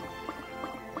well.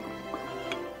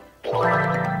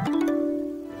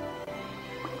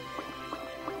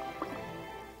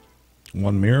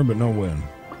 One mirror, but no win.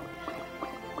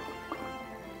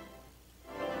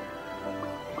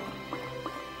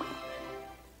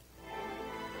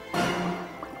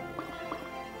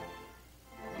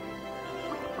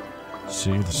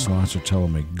 See, the slots are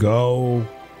telling me, go.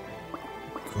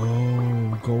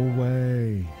 Go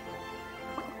away.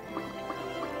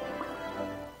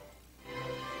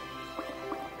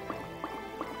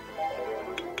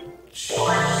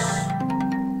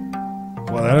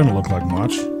 Well, that didn't look like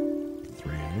much.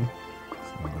 380.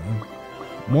 That's not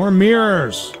bad. More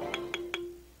mirrors.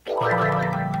 All right.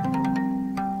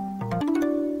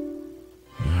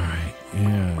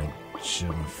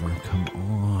 come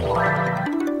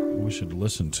on. We should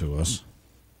listen to us.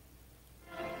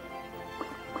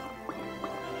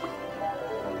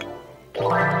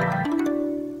 I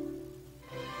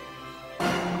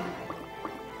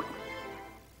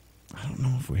don't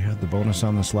know if we had the bonus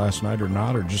on this last night or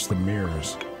not, or just the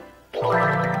mirrors.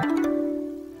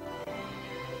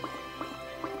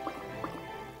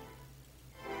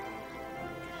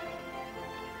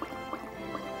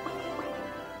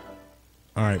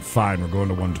 All right, fine. We're going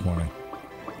to 120.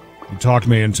 You talked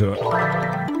me into it.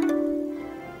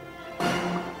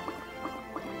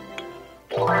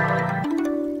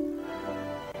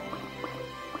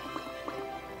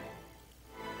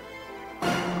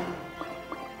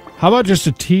 How about just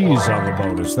a tease on the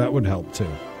bonus? That would help too.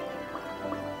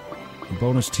 A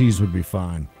bonus tease would be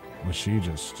fine. But she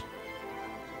just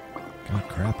got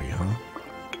crappy, huh?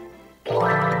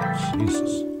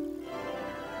 Jesus.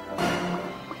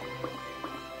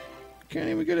 Can't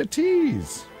even get a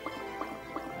tease.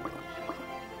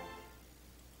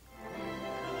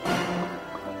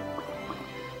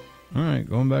 All right,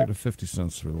 going back to 50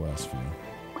 cents for the last few,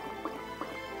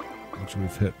 which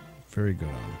we've hit very good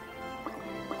on.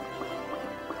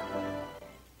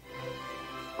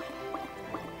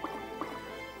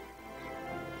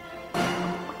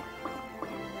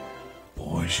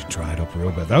 Boy, she tried up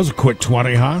real bad. That was a quick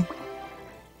 20, huh?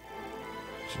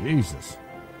 Jesus.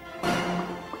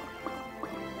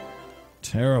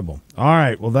 Terrible. All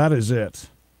right, well, that is it.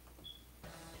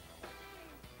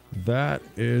 That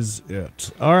is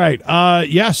it. All right.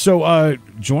 Yeah, so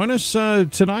join us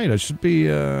tonight. I should be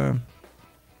yeah,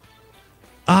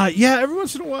 every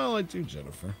once in a while I do,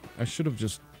 Jennifer. I should have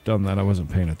just done that. I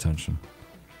wasn't paying attention.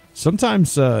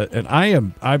 Sometimes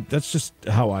and that's just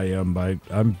how I am.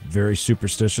 I'm very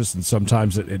superstitious, and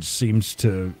sometimes it seems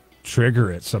to trigger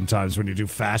it sometimes when you do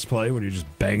fast play, when you're just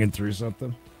banging through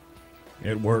something.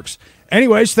 It works.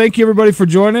 Anyways, thank you everybody for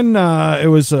joining. It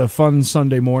was a fun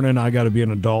Sunday morning. I got to be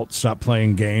an adult, stop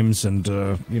playing games, and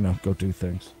go do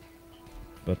things.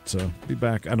 But be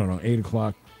back. I don't know, 8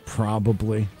 o'clock,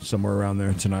 probably somewhere around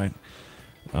there tonight,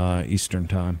 Eastern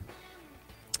time.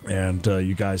 And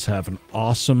you guys have an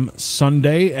awesome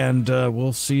Sunday, and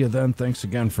we'll see you then. Thanks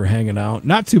again for hanging out.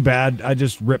 Not too bad. I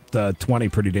just ripped 20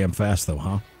 pretty damn fast, though,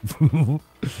 huh?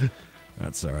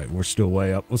 That's all right. We're still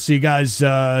way up. We'll see you guys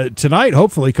tonight.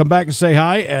 Hopefully, come back and say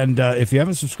hi. And if you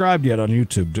haven't subscribed yet on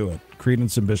YouTube, do it.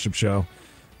 Credence and Bishop Show.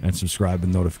 And subscribe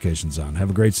and notifications on. Have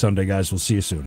a great Sunday, guys. We'll see you soon.